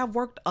 See, I've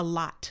worked a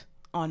lot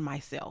on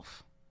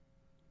myself.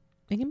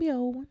 It can be an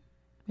old one.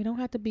 It don't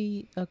have to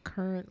be a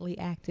currently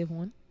active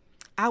one.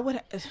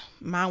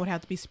 Mine would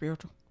have to be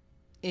spiritual.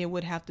 It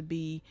would have to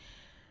be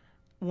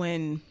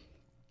when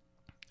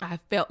I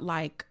felt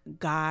like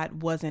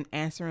God wasn't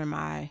answering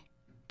my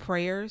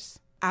prayers.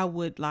 I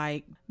would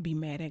like be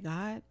mad at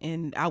God,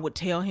 and I would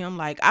tell him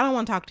like, I don't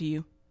want to talk to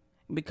you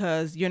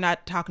because you're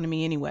not talking to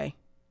me anyway,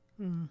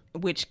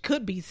 which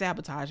could be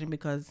sabotaging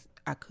because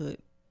I could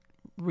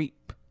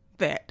reap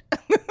that,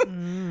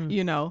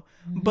 you know,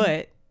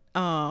 but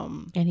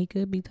and he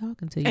could be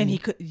talking to you, and he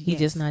could, he's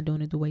just not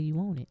doing it the way you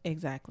want it.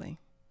 Exactly.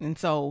 And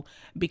so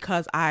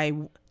because I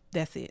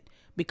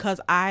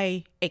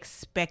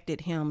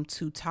expected him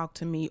to talk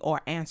to me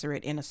or answer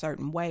it in a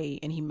certain way,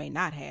 and he may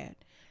not have,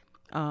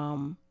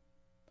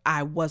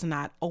 I was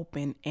not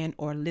open and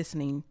or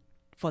listening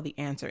for the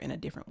answer in a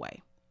different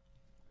way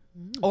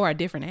or a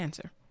different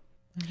answer.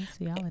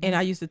 And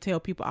I used to tell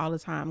people all the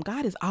time,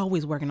 God is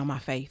always working on my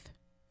faith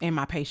and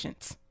my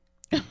patience.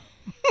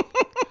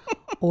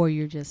 Or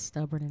you're just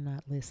stubborn and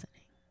not listening.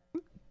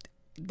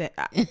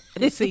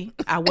 See,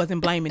 I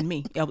wasn't blaming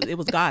me. It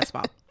was God's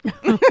fault.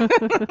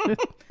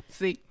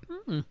 See,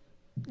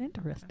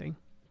 interesting.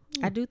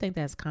 I do think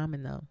that's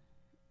common though,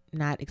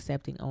 not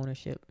accepting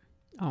ownership.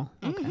 Oh,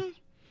 okay.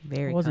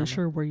 Very. I wasn't common.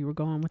 sure where you were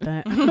going with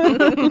that.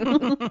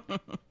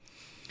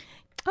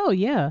 Oh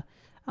yeah.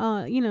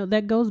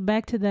 That goes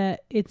back to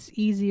that. It's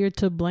easier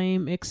to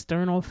blame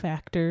external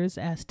factors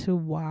as to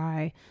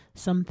why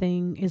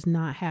something is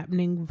not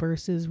happening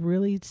versus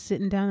really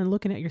sitting down and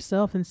looking at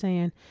yourself and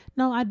saying,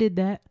 no, I did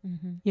that.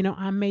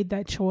 I made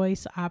that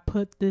choice. I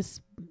put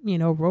this,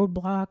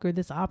 roadblock or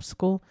this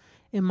obstacle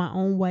in my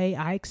own way.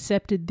 I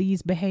accepted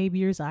these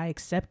behaviors. I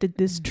accepted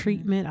this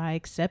treatment. I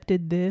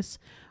accepted this,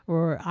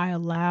 or I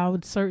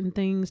allowed certain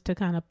things to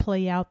kind of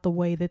play out the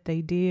way that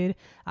they did.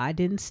 I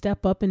didn't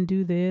step up and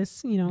do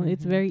this.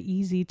 It's very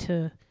easy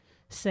to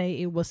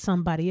say it was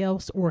somebody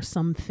else or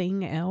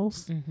something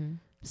else.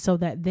 so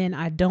that then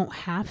I don't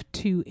have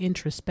to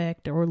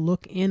introspect or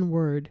look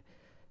inward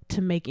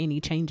to make any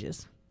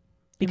changes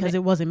because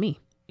it wasn't me.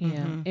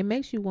 Yeah. It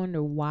makes you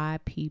wonder why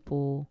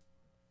people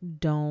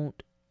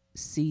don't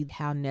see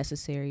how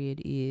necessary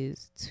it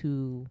is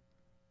to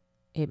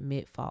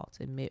admit faults,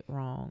 admit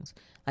wrongs.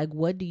 Like,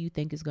 what do you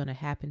think is going to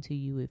happen to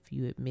you if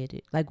you admit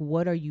it? Like,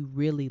 what are you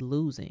really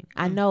losing?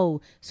 I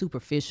know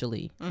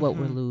superficially what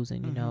we're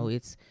losing, you know,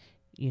 it's,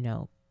 you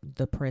know,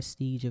 the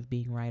prestige of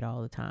being right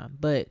all the time.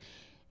 But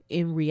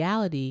in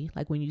reality,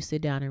 like when you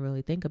sit down and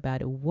really think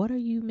about it, what are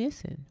you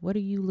missing? What are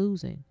you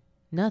losing?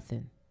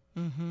 Nothing.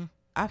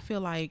 I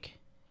feel like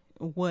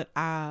what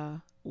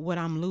I'm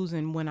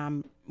losing when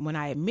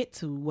I admit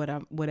to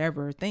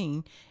whatever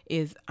thing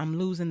is, I'm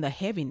losing the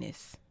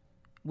heaviness,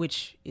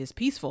 which is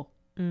peaceful.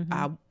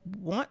 I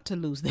want to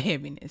lose the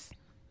heaviness,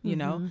 you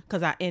know,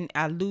 because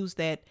I lose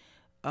that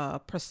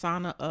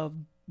persona of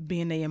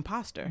being the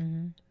imposter.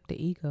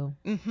 The ego.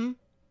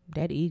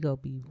 That ego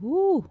be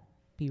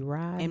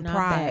riding And our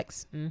pride.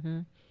 backs.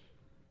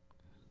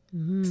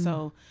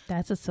 So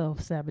That's a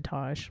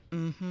self-sabotage.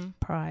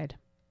 Pride.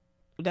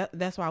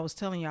 that's why I was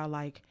telling y'all,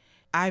 like,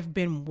 I've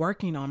been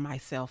working on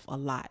myself a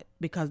lot,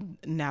 because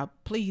now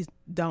please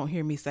don't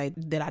hear me say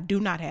that I do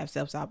not have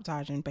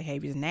self-sabotaging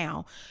behaviors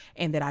now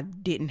and that I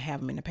didn't have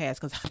them in the past,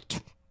 because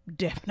I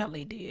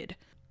definitely did.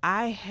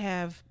 I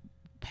have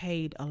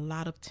paid a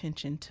lot of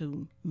attention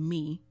to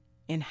me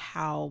and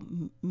how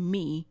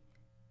me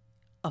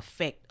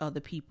affect other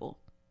people.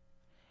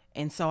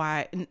 And so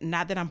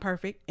not that I'm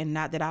perfect and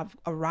not that I've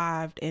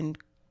arrived and,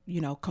 you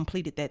know,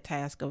 completed that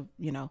task of,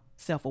 you know,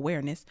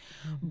 self-awareness,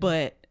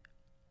 but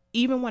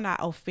even when I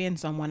offend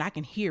someone, I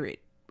can hear it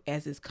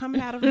as it's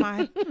coming out of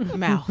my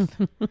mouth.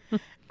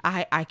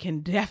 I can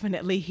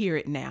definitely hear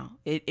it now.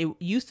 It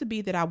used to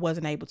be that I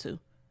wasn't able to.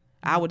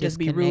 I would just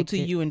be rude to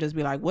Disconnected. you and just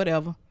be like,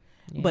 whatever.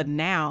 But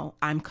now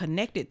I'm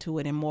connected to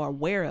it and more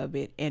aware of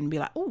it and be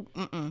like, oh,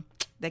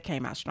 that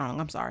came out strong.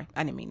 I'm sorry.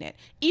 I didn't mean that.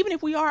 Even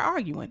if we are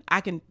arguing,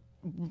 I can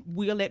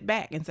wheel it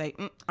back and say,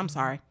 I'm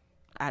sorry.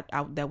 I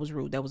that was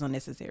rude. That was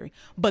unnecessary.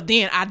 But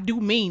then I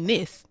do mean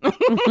this.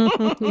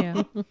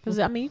 Yeah. Because,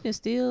 I mean, you can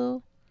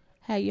still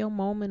have your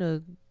moment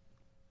of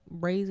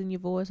raising your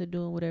voice or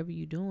doing whatever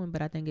you're doing,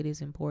 but I think it is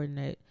important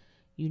that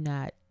you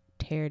not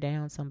tear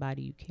down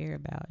somebody you care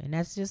about. And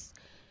that's just,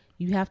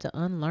 you have to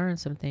unlearn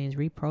some things,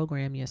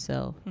 reprogram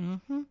yourself.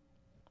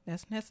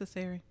 That's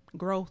necessary.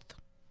 Growth.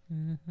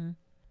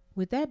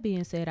 With that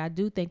being said, I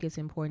do think it's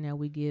important that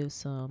we give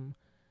some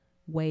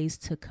ways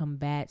to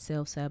combat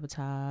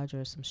self-sabotage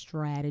or some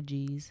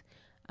strategies.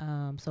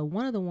 So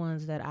one of the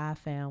ones that I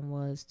found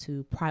was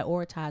to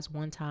prioritize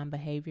one-time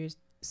behaviors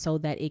so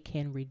that it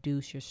can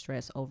reduce your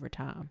stress over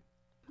time.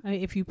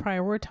 If you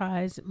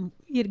prioritize,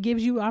 it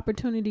gives you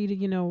opportunity to,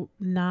 you know,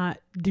 not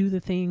do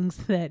the things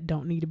that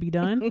don't need to be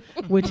done,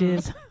 which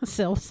is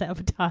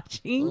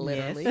self-sabotaging.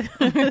 Literally.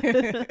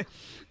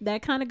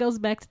 That kind of goes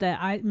back to that.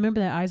 I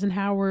remember that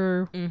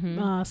Eisenhower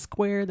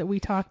square that we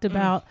talked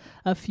about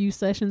a few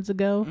sessions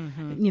ago.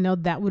 You know,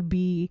 that would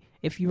be,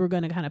 if you were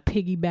going to kind of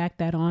piggyback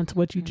that on to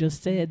what you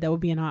just said, that would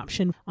be an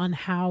option on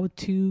how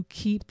to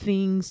keep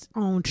things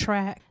on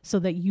track so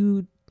that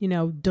you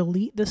know,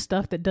 delete the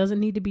stuff that doesn't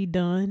need to be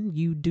done.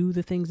 You do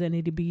the things that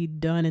need to be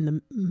done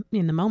in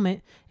the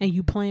moment, and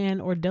you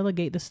plan or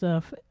delegate the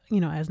stuff, you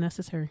know, as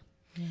necessary.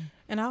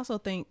 And I also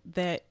think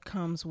that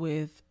comes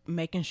with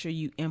making sure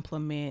you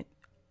implement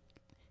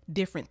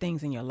different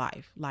things in your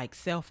life, like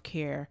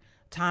self-care,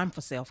 time for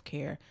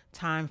self-care,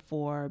 time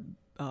for,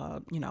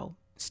 you know,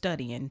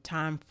 studying,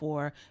 time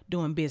for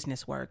doing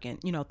business work, and,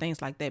 you know,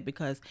 things like that.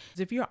 Because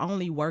if you're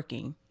only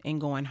working and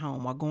going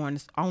home, or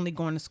only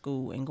going to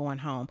school and going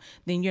home,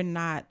 then you're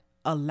not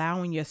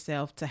allowing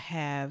yourself to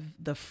have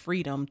the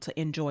freedom to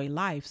enjoy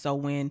life. So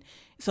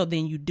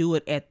then you do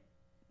it at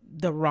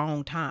the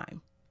wrong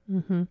time.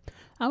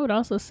 I would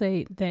also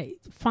say that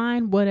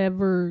find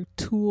whatever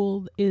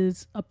tool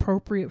is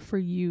appropriate for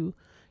you.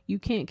 You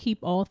can't keep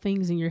all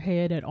things in your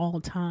head at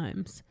all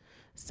times.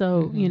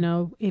 So, you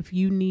know, if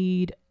you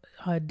need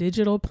a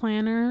digital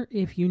planner,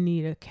 if you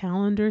need a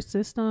calendar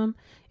system,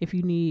 if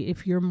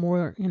you're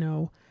more, you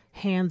know,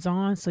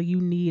 hands-on, so you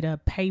need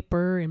a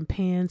paper and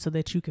pen so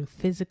that you can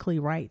physically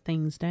write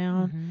things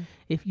down.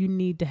 If you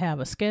need to have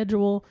a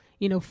schedule,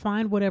 you know,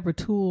 find whatever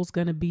tool's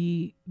going to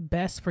be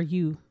best for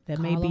you. That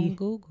may Call be on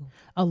Google.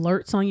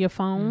 Alerts on your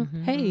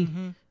phone. Hey,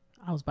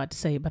 I was about to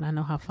say it, but I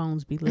know how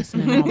phones be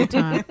listening all the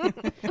time.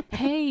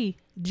 Hey,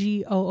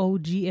 Google.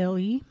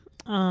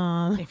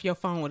 If your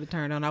phone would have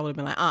turned on, I would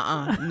have been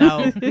like,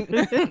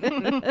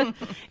 no.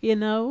 You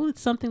know,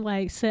 something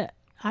like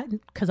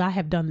because I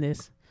have done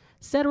this.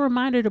 Set a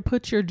reminder to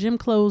put your gym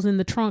clothes in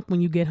the trunk when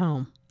you get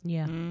home.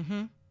 Yeah.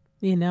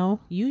 You know,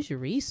 Use your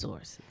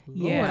resources.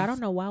 Lord, Yes. I don't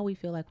know why we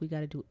feel like we got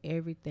to do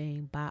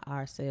everything by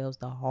ourselves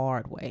the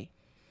hard way.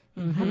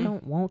 I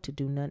don't want to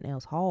do nothing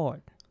else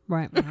hard.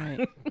 right?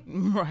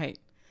 Right.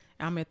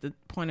 I'm at the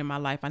point in my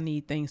life, I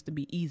need things to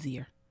be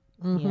easier.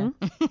 Yeah.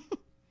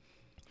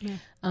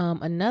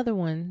 Another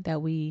one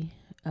that we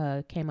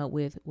came up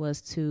with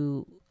was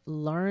to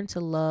learn to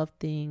love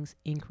things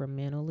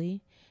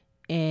incrementally.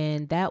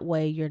 And that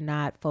way you're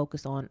not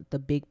focused on the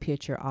big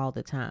picture all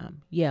the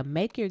time. Yeah,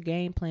 make your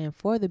game plan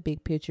for the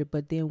big picture,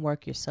 but then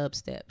work your sub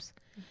steps.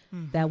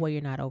 That way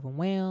you're not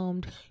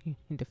overwhelmed.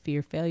 The fear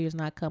of failure is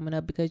not coming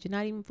up because you're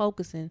not even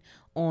focusing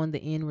on the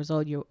end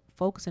result. You're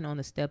focusing on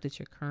the step that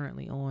you're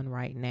currently on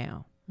right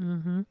now.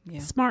 Yeah.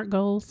 Smart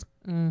goals.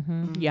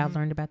 Yeah, I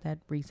learned about that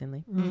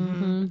recently.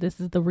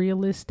 This is the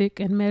realistic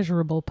and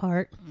measurable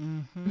part.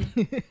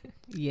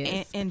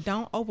 Yes. And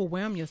don't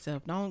overwhelm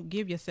yourself. Don't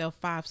give yourself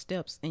 5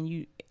 steps and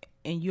you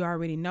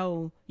already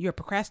know you're a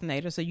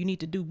procrastinator, so you need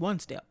to do 1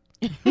 step.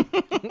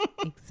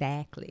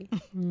 Exactly.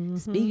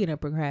 Speaking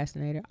of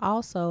procrastinator,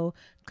 also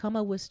come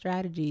up with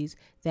strategies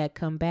that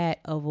combat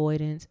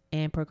avoidance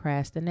and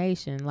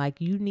procrastination. Like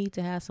you need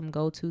to have some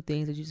go-to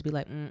things that you just be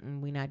like,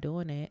 we're not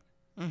doing that.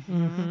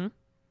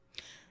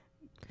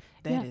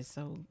 That is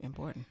so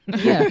important.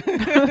 Yeah.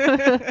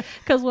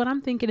 Because what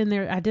I'm thinking in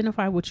there,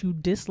 identify what you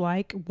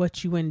dislike,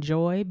 what you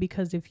enjoy,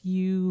 because if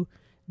you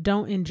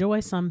don't enjoy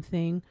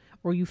something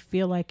or you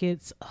feel like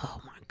it's,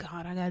 oh my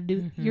God, I got to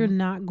do, you're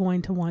not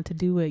going to want to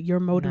do it. Your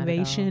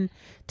motivation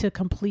to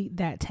complete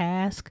that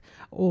task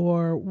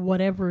or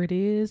whatever it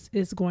is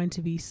going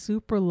to be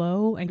super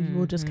low, and you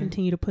will just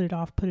continue to put it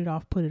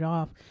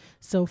off.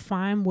 So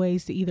find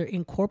ways to either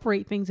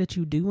incorporate things that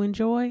you do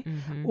enjoy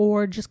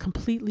or just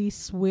completely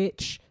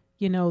switch,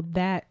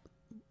 that,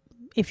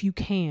 if you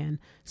can,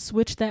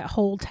 switch that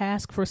whole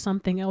task for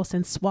something else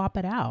and swap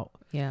it out.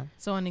 Yeah.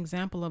 So an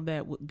example of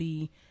that would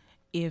be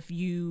if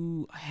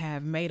you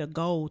have made a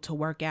goal to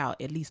work out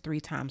at least 3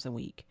 times a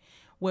week.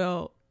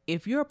 Well,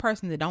 if you're a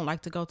person that don't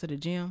like to go to the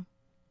gym,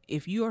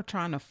 if you are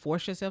trying to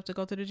force yourself to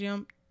go to the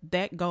gym,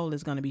 that goal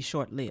is going to be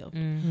short-lived.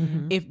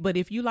 But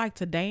if you like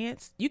to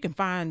dance, you can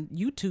find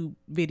YouTube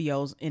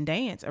videos and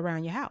dance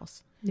around your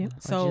house. Yeah.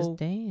 So just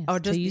dance. Or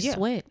just you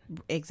sweat.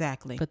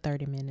 Exactly. For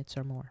 30 minutes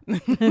or more.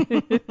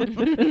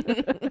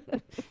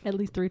 At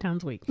least 3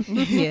 times a week.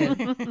 Yeah.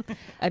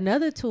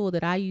 Another tool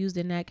that I used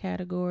in that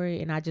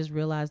category, and I just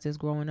realized this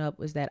growing up,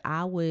 was that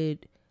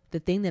the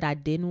thing that I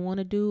didn't want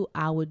to do,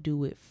 I would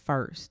do it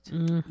first.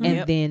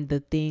 And then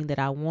the thing that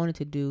I wanted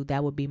to do,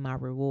 that would be my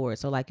reward.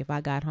 So like if I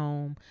got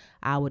home,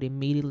 I would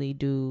immediately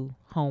do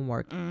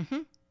homework.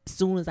 As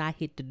soon as I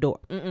hit the door,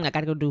 I got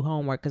to go do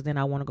homework because then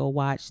I want to go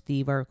watch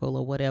Steve Urkel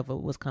or whatever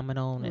was coming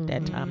on at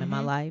that time in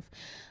my life.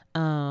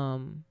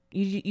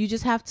 You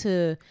just have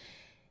to,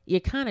 you're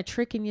kind of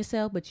tricking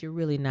yourself, but you're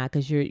really not,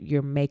 because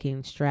you're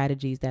making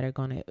strategies that are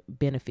going to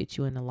benefit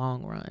you in the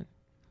long run.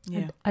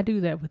 Yeah. I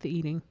do that with the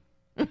eating.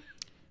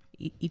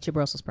 Eat your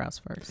Brussels sprouts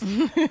first.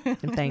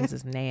 Them things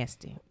is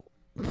nasty.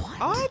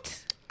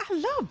 What? I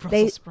love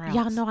Brussels sprouts.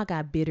 Y'all know I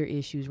got bitter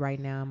issues right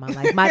now in my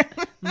life.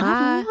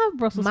 My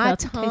Brussels my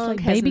sprouts. tongue Taste like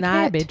has baby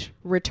not cabbage.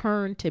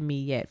 returned to me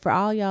yet. For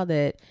all y'all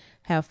that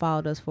have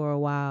followed us for a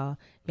while,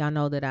 y'all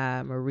know that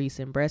I'm a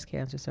recent breast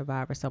cancer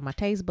survivor. So my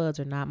taste buds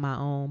are not my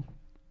own.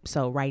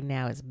 So right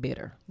now it's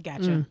bitter.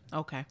 Gotcha.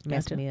 Okay.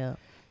 Messed me up.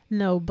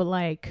 No, but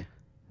like,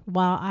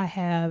 while I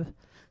have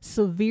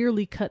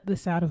severely cut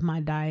this out of my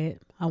diet,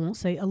 I won't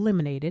say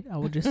eliminated, I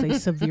will just say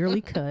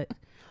severely cut.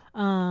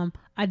 I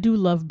do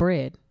love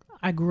bread.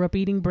 I grew up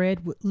eating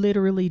bread with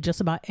literally just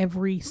about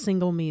every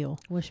single meal.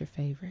 What's your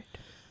favorite?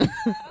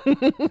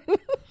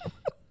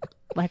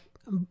 Like,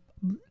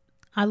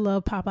 I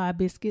love Popeye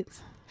biscuits.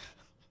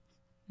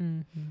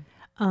 You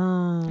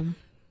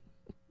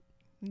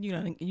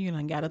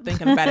done got her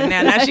thinking about it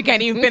now. Now she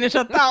can't even finish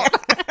her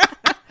thought.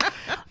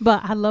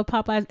 But I love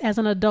Popeyes. As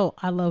an adult,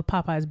 I love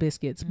Popeyes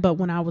biscuits. But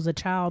when I was a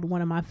child,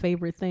 one of my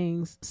favorite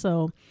things.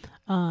 So,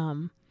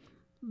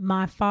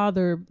 my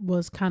father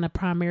was kind of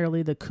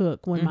primarily the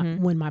cook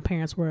when my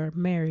parents were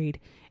married,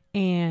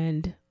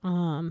 and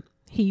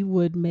he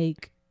would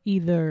make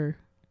either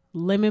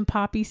lemon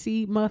poppy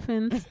seed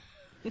muffins,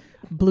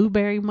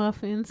 blueberry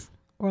muffins,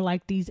 or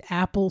like these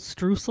apple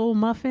streusel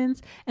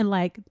muffins. And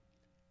like,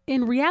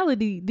 in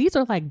reality, these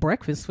are like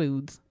breakfast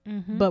foods,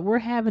 but we're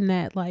having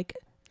that like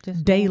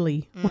just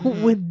daily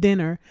with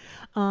dinner.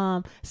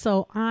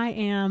 So I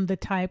am the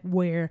type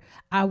where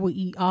I will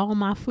eat all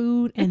my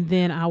food and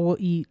then I will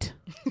eat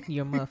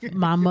your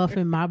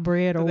muffin, my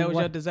bread, or that was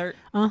your dessert.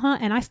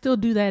 And I still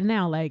do that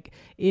now. Like,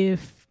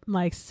 if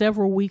like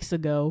several weeks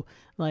ago,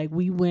 like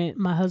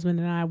my husband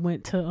and I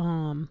went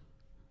to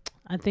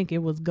I think it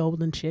was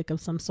Golden Chick of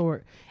some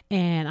sort,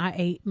 and I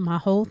ate my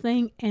whole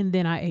thing and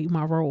then I ate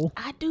my roll.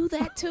 I do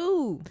that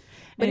too.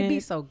 But it'd be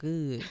so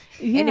good.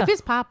 Yeah. And if it's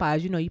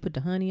Popeyes, you put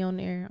the honey on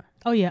there.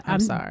 Oh yeah, I'm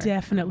sorry.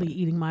 definitely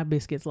eating my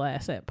biscuits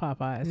last at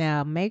Popeyes.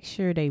 Now make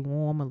sure they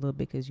warm a little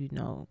bit, because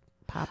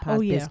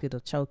Popeyes biscuit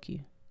will choke you.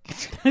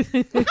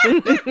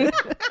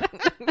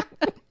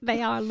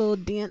 They are a little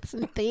dense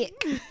and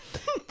thick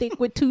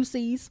with 2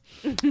 C's.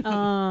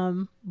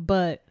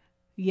 But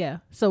yeah,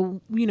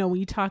 so when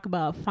you talk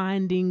about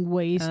finding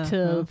ways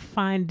to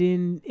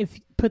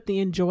put the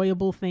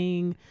enjoyable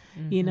thing,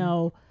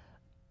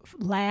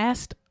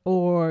 last,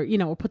 or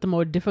put the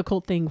more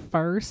difficult thing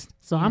first.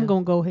 So I'm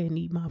gonna go ahead and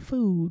eat my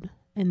food,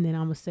 and then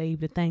I'm gonna save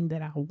the thing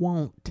that I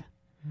want.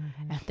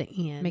 at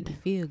the end. Make you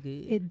feel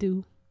good. It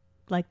do.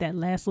 Like that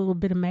last little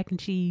bit of mac and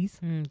cheese.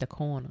 The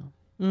corner.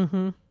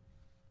 Mm-hmm.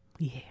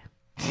 Yeah.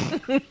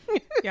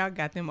 Y'all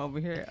got them over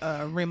here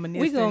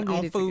reminiscing We gonna get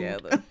on it food.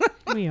 together.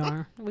 We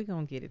are. We're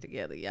going to get it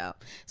together, y'all.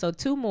 So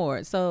 2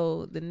 more.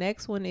 So the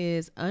next one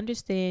is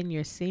understand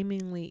your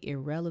seemingly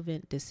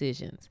irrelevant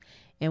decisions.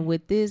 And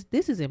with this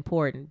is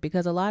important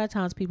because a lot of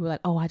times people are like,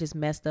 oh, I just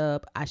messed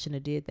up. I shouldn't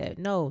have did that.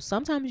 No,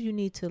 sometimes you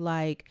need to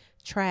like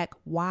track,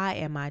 why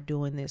am I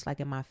doing this? Like,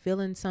 am I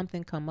feeling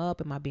something come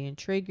up? Am I being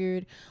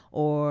triggered?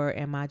 Or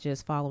am I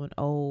just following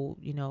old,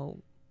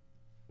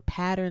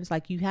 patterns?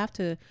 Like, you have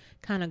to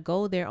kind of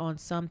go there on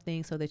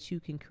something so that you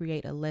can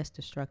create a less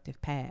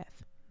destructive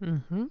path.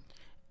 Mm-hmm.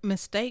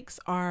 Mistakes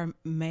are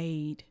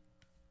made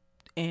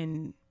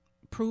and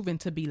proven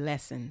to be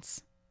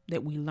lessons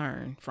that we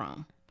learn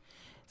from.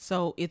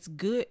 So it's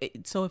good.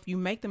 So if you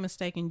make the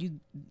mistake and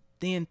you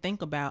then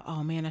think about,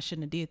 oh man, I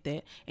shouldn't have did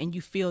that, and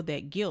you feel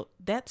that guilt,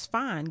 that's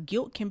fine.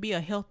 Guilt can be a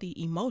healthy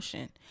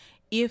emotion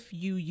if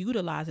you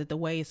utilize it the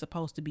way it's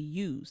supposed to be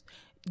used.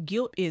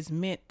 Guilt is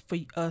meant for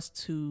us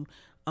to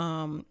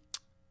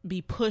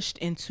be pushed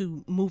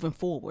into moving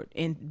forward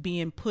and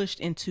being pushed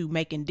into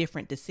making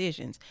different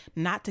decisions,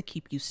 not to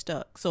keep you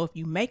stuck. So if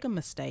you make a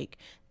mistake,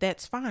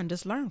 that's fine.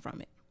 Just learn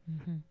from it.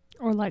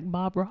 Mm-hmm. Or like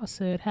Bob Ross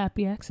said,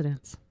 happy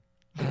accidents.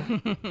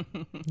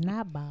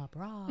 Not Bob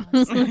Ross.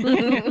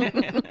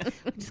 I'm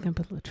just gonna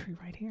put a little tree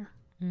right here.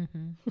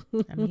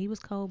 Mm-hmm. I mean, he was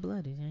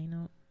cold-blooded.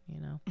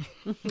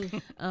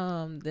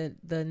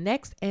 The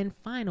next and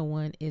final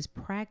one is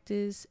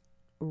practice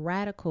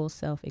radical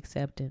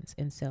self-acceptance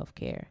and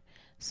self-care.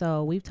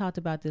 So we've talked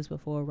about this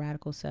before.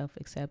 Radical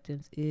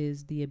self-acceptance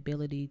is the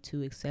ability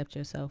to accept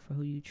yourself for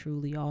who you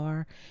truly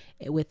are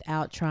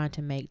without trying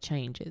to make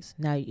changes.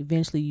 Now,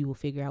 eventually you will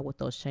figure out what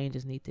those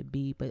changes need to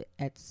be, but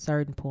at a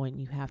certain point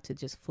you have to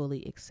just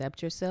fully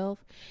accept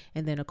yourself.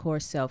 And then, of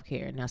course,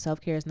 self-care. Now,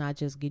 self-care is not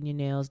just getting your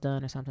nails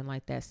done or something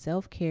like that.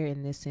 Self-care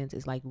in this sense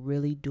is like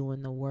really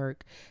doing the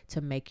work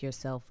to make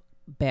yourself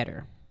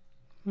better.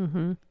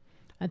 Mm-hmm.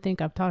 I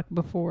think I've talked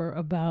before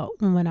about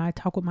when I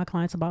talk with my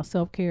clients about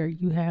self-care,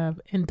 you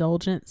have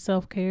indulgent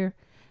self-care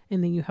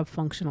and then you have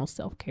functional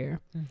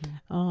self-care.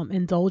 Mm-hmm.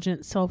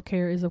 Indulgent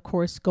self-care is, of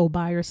course, go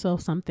buy yourself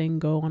something,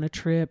 go on a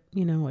trip.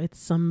 It's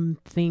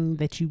something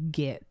that you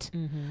get.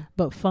 Mm-hmm.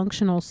 But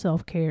functional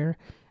self-care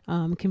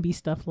can be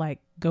stuff like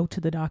go to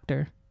the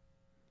doctor.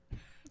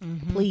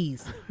 Mm-hmm.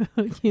 Please,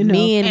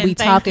 Men, we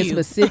talking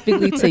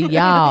specifically to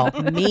y'all.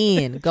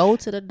 Men, go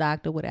to the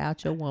doctor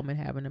without your woman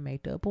having to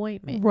make the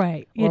appointment,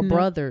 right? Or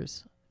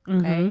brothers.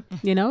 Okay,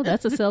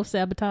 that's a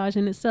self-sabotage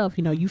in itself.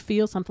 You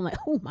feel something like,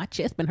 oh, my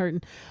chest been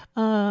hurting.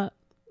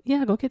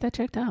 Yeah, go get that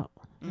checked out.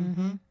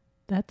 Mm-hmm.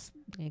 That's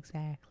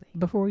exactly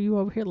before you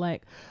over here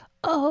like,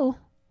 oh,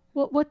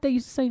 what they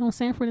used to say on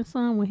Sanford and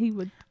Son when he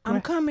would, I'm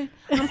coming,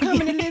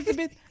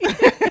 Elizabeth.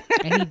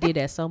 And he did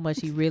that so much,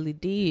 he really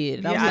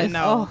did. Yeah, I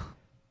know. Oh,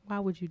 why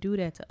would you do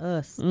that to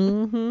us?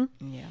 Mm-hmm.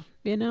 Yeah.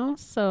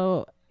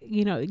 So,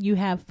 you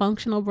have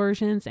functional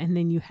versions and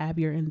then you have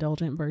your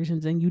indulgent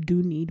versions, and you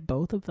do need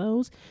both of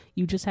those.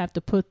 You just have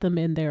to put them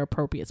in their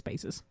appropriate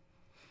spaces.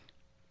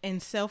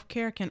 And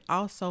self-care can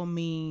also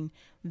mean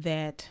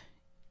that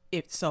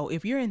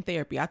if you're in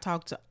therapy, I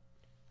talk to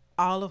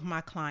all of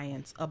my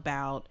clients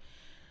about,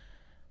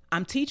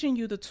 I'm teaching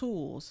you the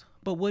tools,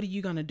 but what are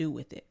you going to do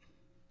with it?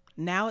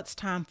 Now it's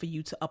time for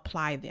you to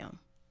apply them.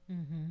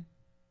 Mm-hmm.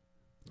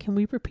 Can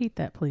we repeat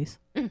that, please?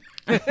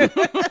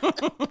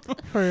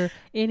 For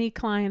any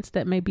clients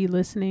that may be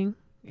listening,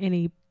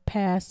 any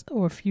past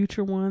or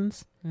future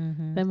ones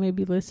that may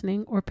be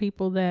listening, or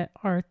people that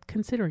are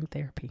considering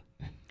therapy.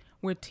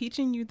 We're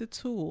teaching you the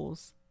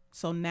tools.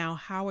 So now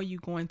how are you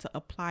going to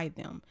apply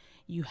them?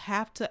 You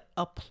have to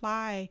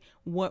apply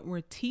what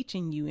we're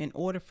teaching you in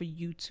order for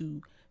you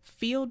to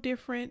feel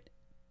different,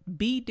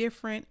 be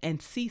different,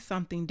 and see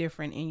something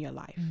different in your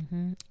life.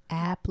 Mm-hmm.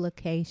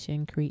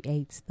 Application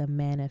creates the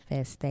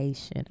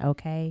manifestation.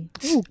 Okay.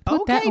 Ooh,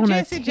 okay,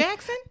 Jesse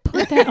Jackson.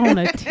 Put that on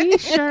a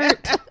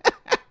t-shirt.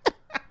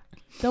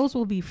 Those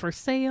will be for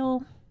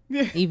sale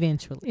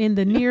eventually in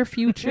the near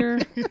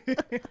future.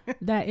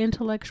 That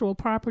intellectual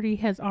property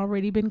has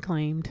already been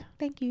claimed.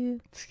 Thank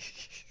you.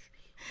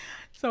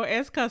 So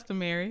as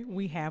customary,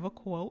 we have a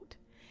quote.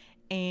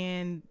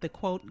 And the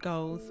quote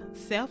goes,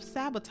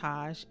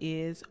 self-sabotage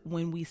is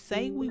when we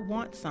say we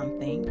want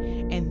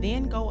something and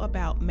then go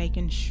about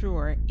making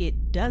sure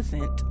it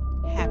doesn't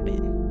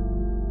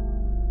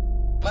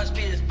happen. Must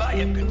be this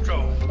volume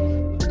control.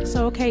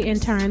 So, okay,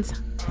 interns,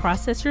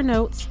 process your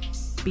notes.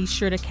 Be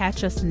sure to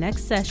catch us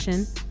next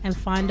session and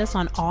find us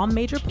on all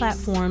major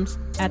platforms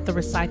at The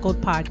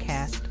Recycled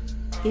Podcast.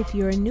 If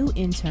you're a new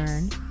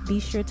intern, be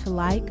sure to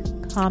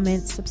like,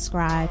 comment,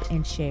 subscribe,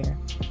 and share.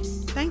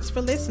 Thanks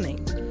for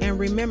listening. And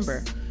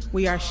remember,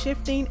 we are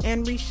shifting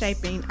and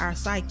reshaping our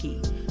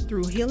psyche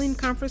through healing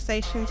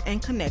conversations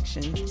and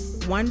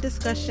connections, one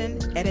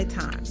discussion at a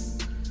time.